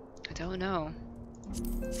 I don't know.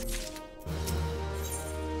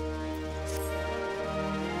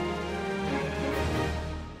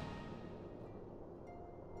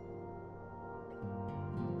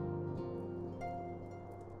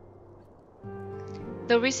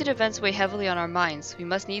 Though recent events weigh heavily on our minds, we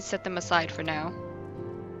must needs set them aside for now.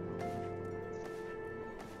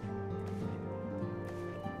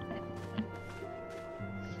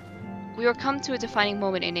 We are come to a defining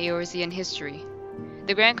moment in Eorzean history.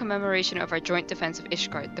 The grand commemoration of our joint defense of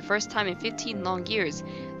Ishgard, the first time in 15 long years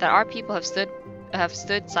that our people have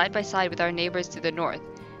stood side by side with our neighbors to the north,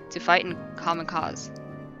 to fight in common cause.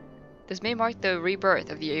 This may mark the rebirth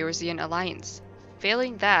of the Eorzean alliance.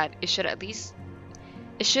 Failing that, it should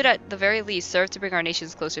at the very least serve to bring our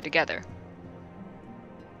nations closer together.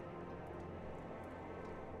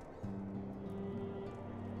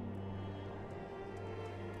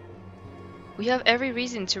 We have every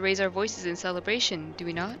reason to raise our voices in celebration, do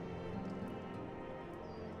we not?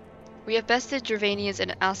 We have bested Gervanians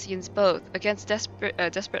and Alcians both. Against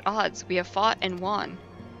desperate odds, we have fought and won.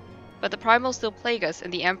 But the primals still plague us,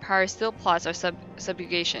 and the Empire still plots our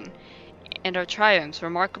subjugation. And our triumphs,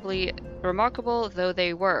 remarkable though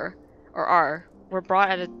they were, or are, were bought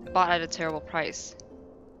at a terrible price.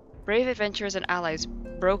 Brave adventurers and allies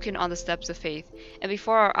broken on the steps of faith, and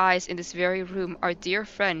before our eyes in this very room, our dear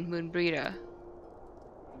friend Moonbrita.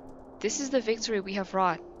 This is the victory we have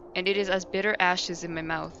wrought, and it is as bitter ashes in my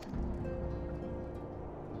mouth.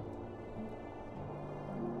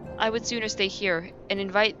 I would sooner stay here, and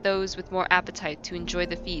invite those with more appetite to enjoy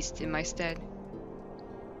the feast in my stead.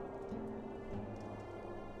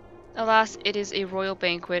 Alas, it is a royal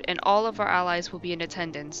banquet, and all of our allies will be in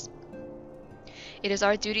attendance. It is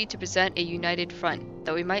our duty to present a united front,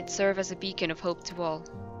 that we might serve as a beacon of hope to all.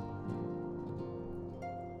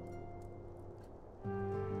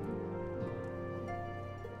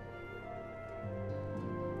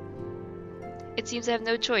 It seems I have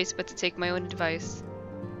no choice but to take my own advice.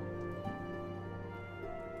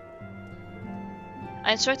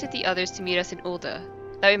 I instructed the others to meet us in Ulda,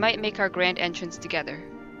 that we might make our grand entrance together.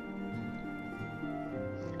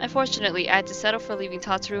 Unfortunately, I had to settle for leaving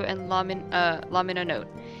Tataru and Lamin a note.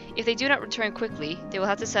 If they do not return quickly, they will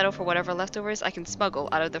have to settle for whatever leftovers I can smuggle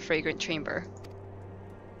out of the fragrant chamber.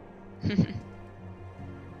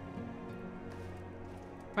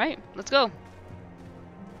 Right, let's go.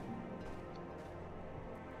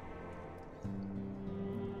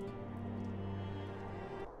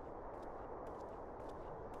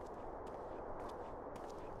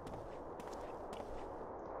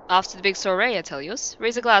 Off to the big soiree, Atelios.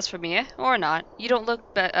 Raise a glass for me, eh? Or not. You don't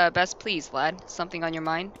look best pleased, lad. Something on your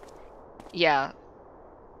mind? Yeah.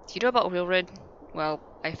 Do you know about Wilrid? Well,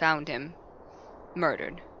 I found him.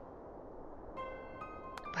 Murdered.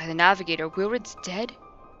 By the Navigator. Wilrid's dead?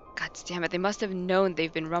 God damn it, they must have known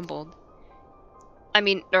they've been rumbled.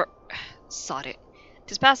 Sod it.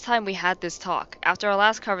 This past time we had this talk, after our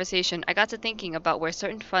last conversation, I got to thinking about where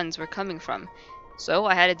certain funds were coming from. So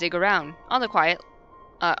I had to dig around, on the quiet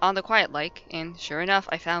like, and sure enough,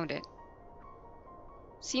 I found it.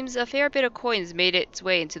 Seems a fair bit of coins made its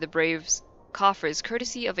way into the Braves' coffers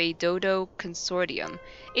courtesy of a Dodo Consortium,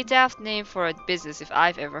 a daft name for a business if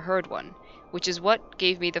I've ever heard one, which is what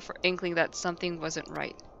gave me the inkling that something wasn't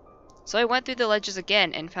right. So I went through the ledgers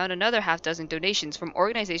again and found another half-dozen donations from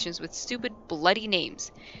organizations with stupid, bloody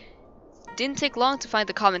names. Didn't take long to find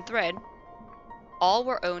the common thread. All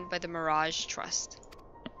were owned by the Mirage Trust.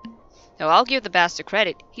 Now I'll give the bastard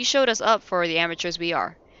credit. He showed us up for the amateurs we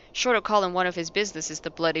are. Short of calling one of his businesses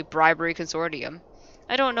the bloody bribery consortium.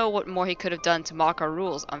 I don't know what more he could have done to mock our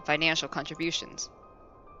rules on financial contributions.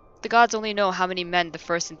 The gods only know how many men the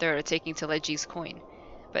first and third are taking to Legi's coin.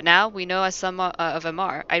 But now we know as some of them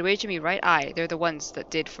are, I'd wager me right eye they're the ones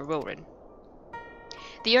that did for Wilrid.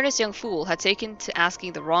 The earnest young fool had taken to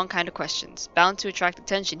asking the wrong kind of questions. Bound to attract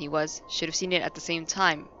attention he was. Should have seen it at the same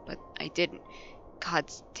time, but I didn't.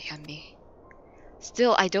 Gods damn me.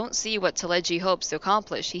 Still, I don't see what Teleji hopes to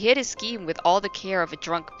accomplish. He hid his scheme with all the care of a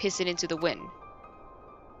drunk pissing into the wind.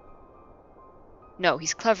 No,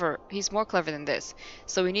 he's clever. He's more clever than this.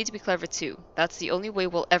 So we need to be clever too. That's the only way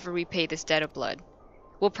we'll ever repay this debt of blood.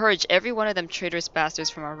 We'll purge every one of them traitorous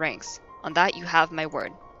bastards from our ranks. On that you have my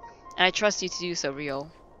word. And I trust you to do so,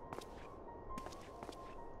 Riol.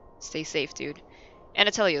 Stay safe, dude. And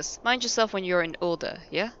Atelios, mind yourself when you're in Ulda,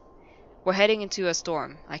 yeah? We're heading into a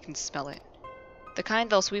storm. I can smell it. The kind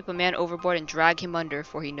that'll sweep a man overboard and drag him under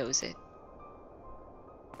before he knows it.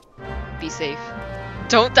 Be safe.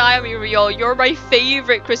 Don't die on me, Riol. You're my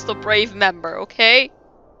favorite Crystal Brave member, okay?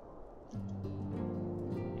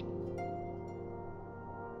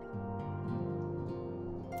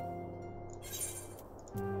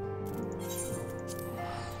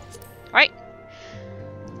 Alright.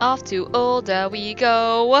 Off to Ulda we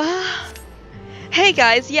go. Hey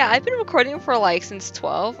guys, yeah, I've been recording for like since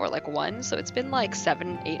 12 or like 1, so it's been like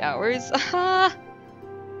 7-8 hours.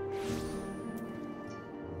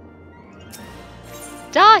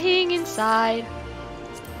 Dying inside.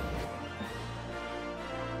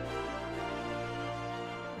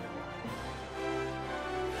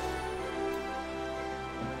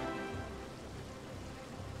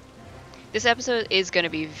 This episode is going to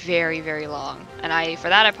be very, very long, and for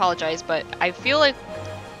that I apologize, but I feel like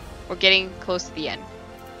we're getting close to the end.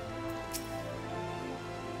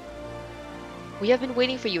 We have been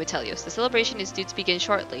waiting for you, Atelios. The celebration is due to begin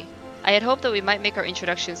shortly. I had hoped that we might make our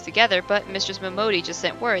introductions together, but Mistress Momodi just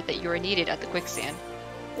sent word that you are needed at the quicksand.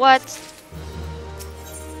 What?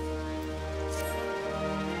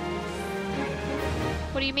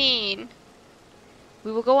 What do you mean?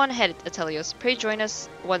 We will go on ahead, Atelios. Pray join us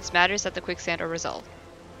once matters at the quicksand are resolved.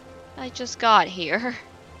 I just got here.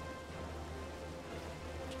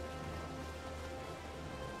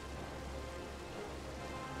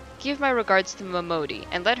 Give my regards to Momodi,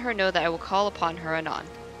 and let her know that I will call upon her anon.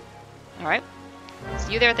 Alright.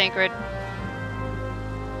 See you there, Thancred.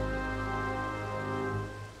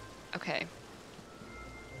 Okay.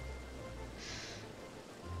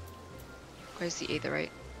 Where's the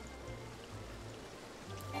Aetherite?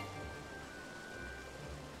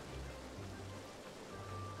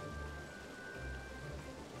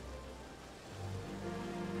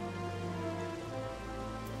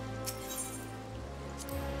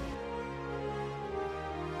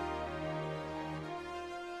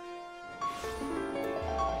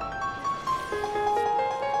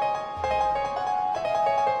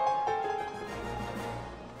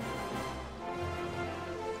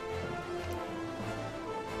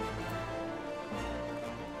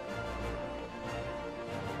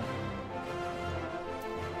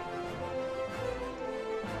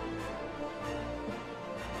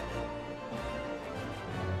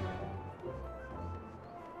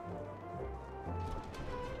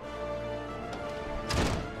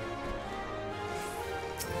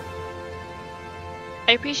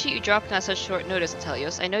 I appreciate you dropping on such short notice,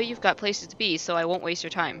 Atelios. I know you've got places to be, so I won't waste your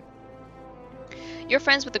time. You're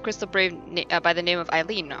friends with the Crystal Brave by the name of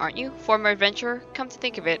Eileen, aren't you? Former adventurer? Come to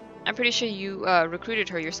think of it, I'm pretty sure you recruited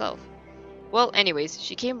her yourself. Well, anyways,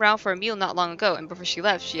 she came round for a meal not long ago, and before she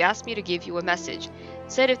left, she asked me to give you a message.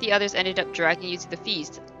 Said if the others ended up dragging you to the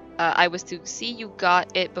feast, I was to see you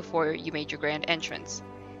got it before you made your grand entrance.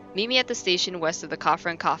 Meet me at the station west of the Coffer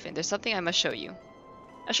and Coffin. There's something I must show you.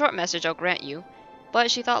 A short message, I'll grant you, but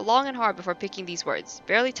she thought long and hard before picking these words.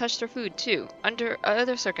 Barely touched her food, too. Under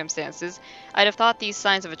other circumstances, I'd have thought these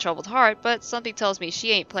signs of a troubled heart, but something tells me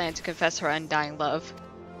she ain't planning to confess her undying love.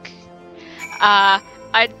 I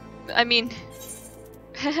mean...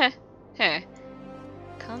 heh.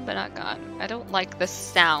 Come but not gone. I don't like the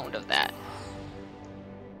sound of that.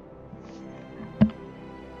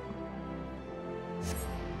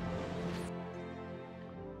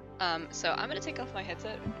 So I'm gonna take off my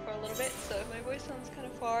headset for a little bit, so if my voice sounds kind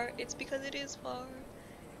of far, it's because it is far.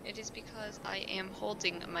 It is because I am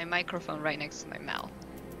holding my microphone right next to my mouth.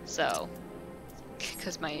 So,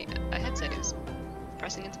 because my headset is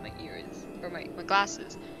pressing into my ears, or my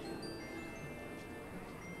glasses.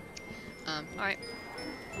 Alright.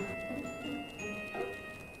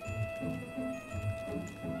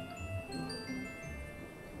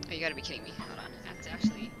 Oh, you gotta be kidding me. Hold on. I have to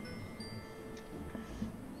actually...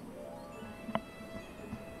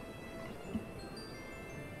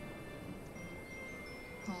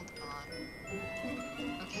 Hold on.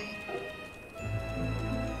 Okay.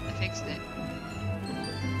 I fixed it.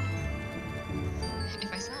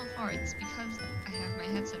 If I sound far, it's because I have my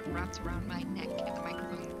headset wrapped around my neck and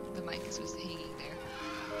the mic is just hanging there.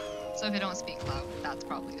 So if I don't speak loud, that's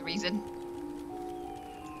probably the reason.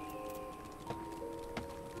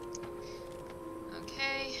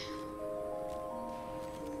 Okay.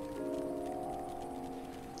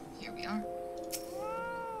 Here we are.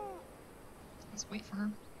 Let's wait for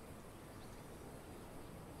her.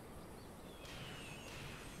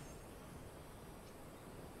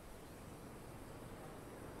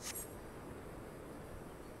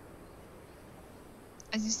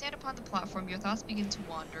 As you stand upon the platform, your thoughts begin to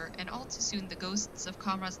wander, and all too soon the ghosts of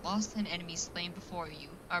comrades lost and enemies slain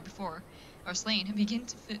slain begin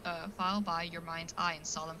to file by your mind's eye in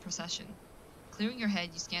solemn procession. Clearing your head,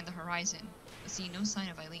 you scan the horizon, but see no sign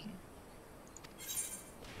of Eileen.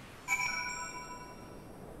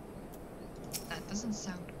 That doesn't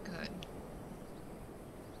sound good.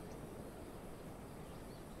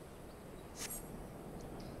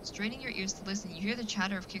 Straining your ears to listen, you hear the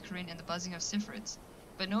chatter of Kikarin and the buzzing of Sifrids.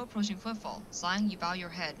 But no approaching footfall. Sighing, you bow your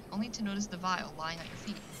head, only to notice the vial lying at your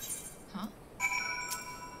feet. Huh?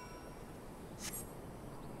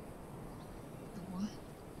 The what?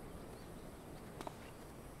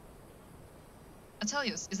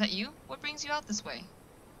 Atelios, is that you? What brings you out this way?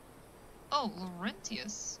 Oh,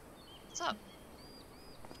 Laurentius. What's up?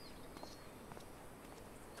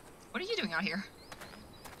 What are you doing out here?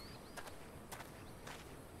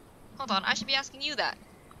 Hold on, I should be asking you that.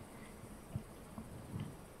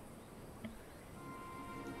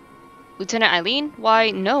 Lieutenant Eileen?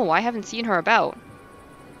 Why, no, I haven't seen her about.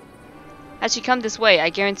 Had she come this way,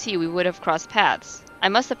 I guarantee we would have crossed paths. I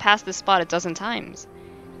must have passed this spot a dozen times.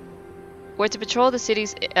 We're to patrol the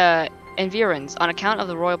city's environs on account of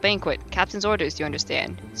the royal banquet. Captain's orders, you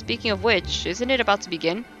understand. Speaking of which, isn't it about to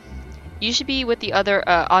begin? You should be with the other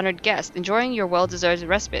honored guests, enjoying your well-deserved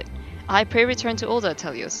respite. I pray return to Ulda,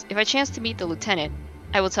 Atelios. If I chance to meet the lieutenant,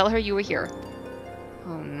 I will tell her you were here.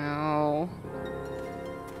 Oh no.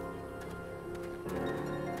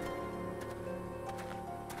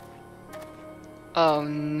 Oh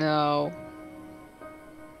no.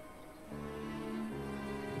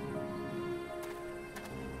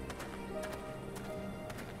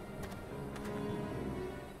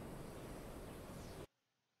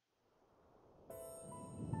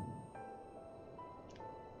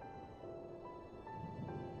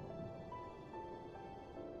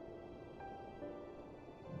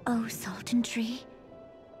 O Sultan Tree,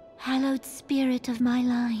 hallowed spirit of my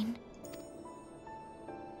line.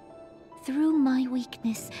 Through my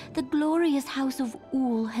weakness, the glorious house of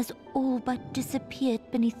Ul has all but disappeared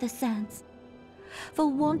beneath the sands. For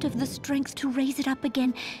want of the strength to raise it up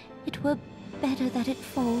again, it were better that it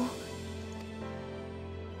fall.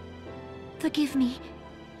 Forgive me,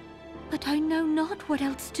 but I know not what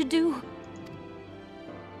else to do.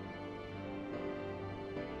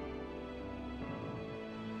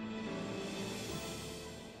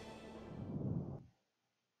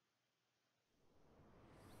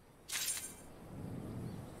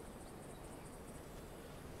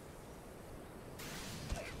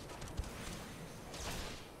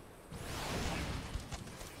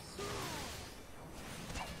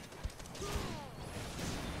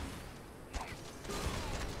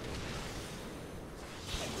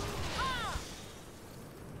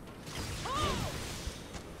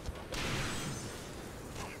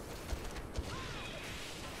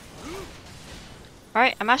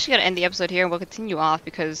 Alright, I'm actually gonna end the episode here and we'll continue off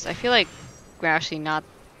because I feel like we're actually not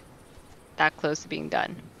that close to being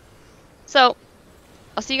done. So,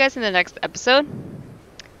 I'll see you guys in the next episode.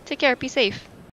 Take care, be safe.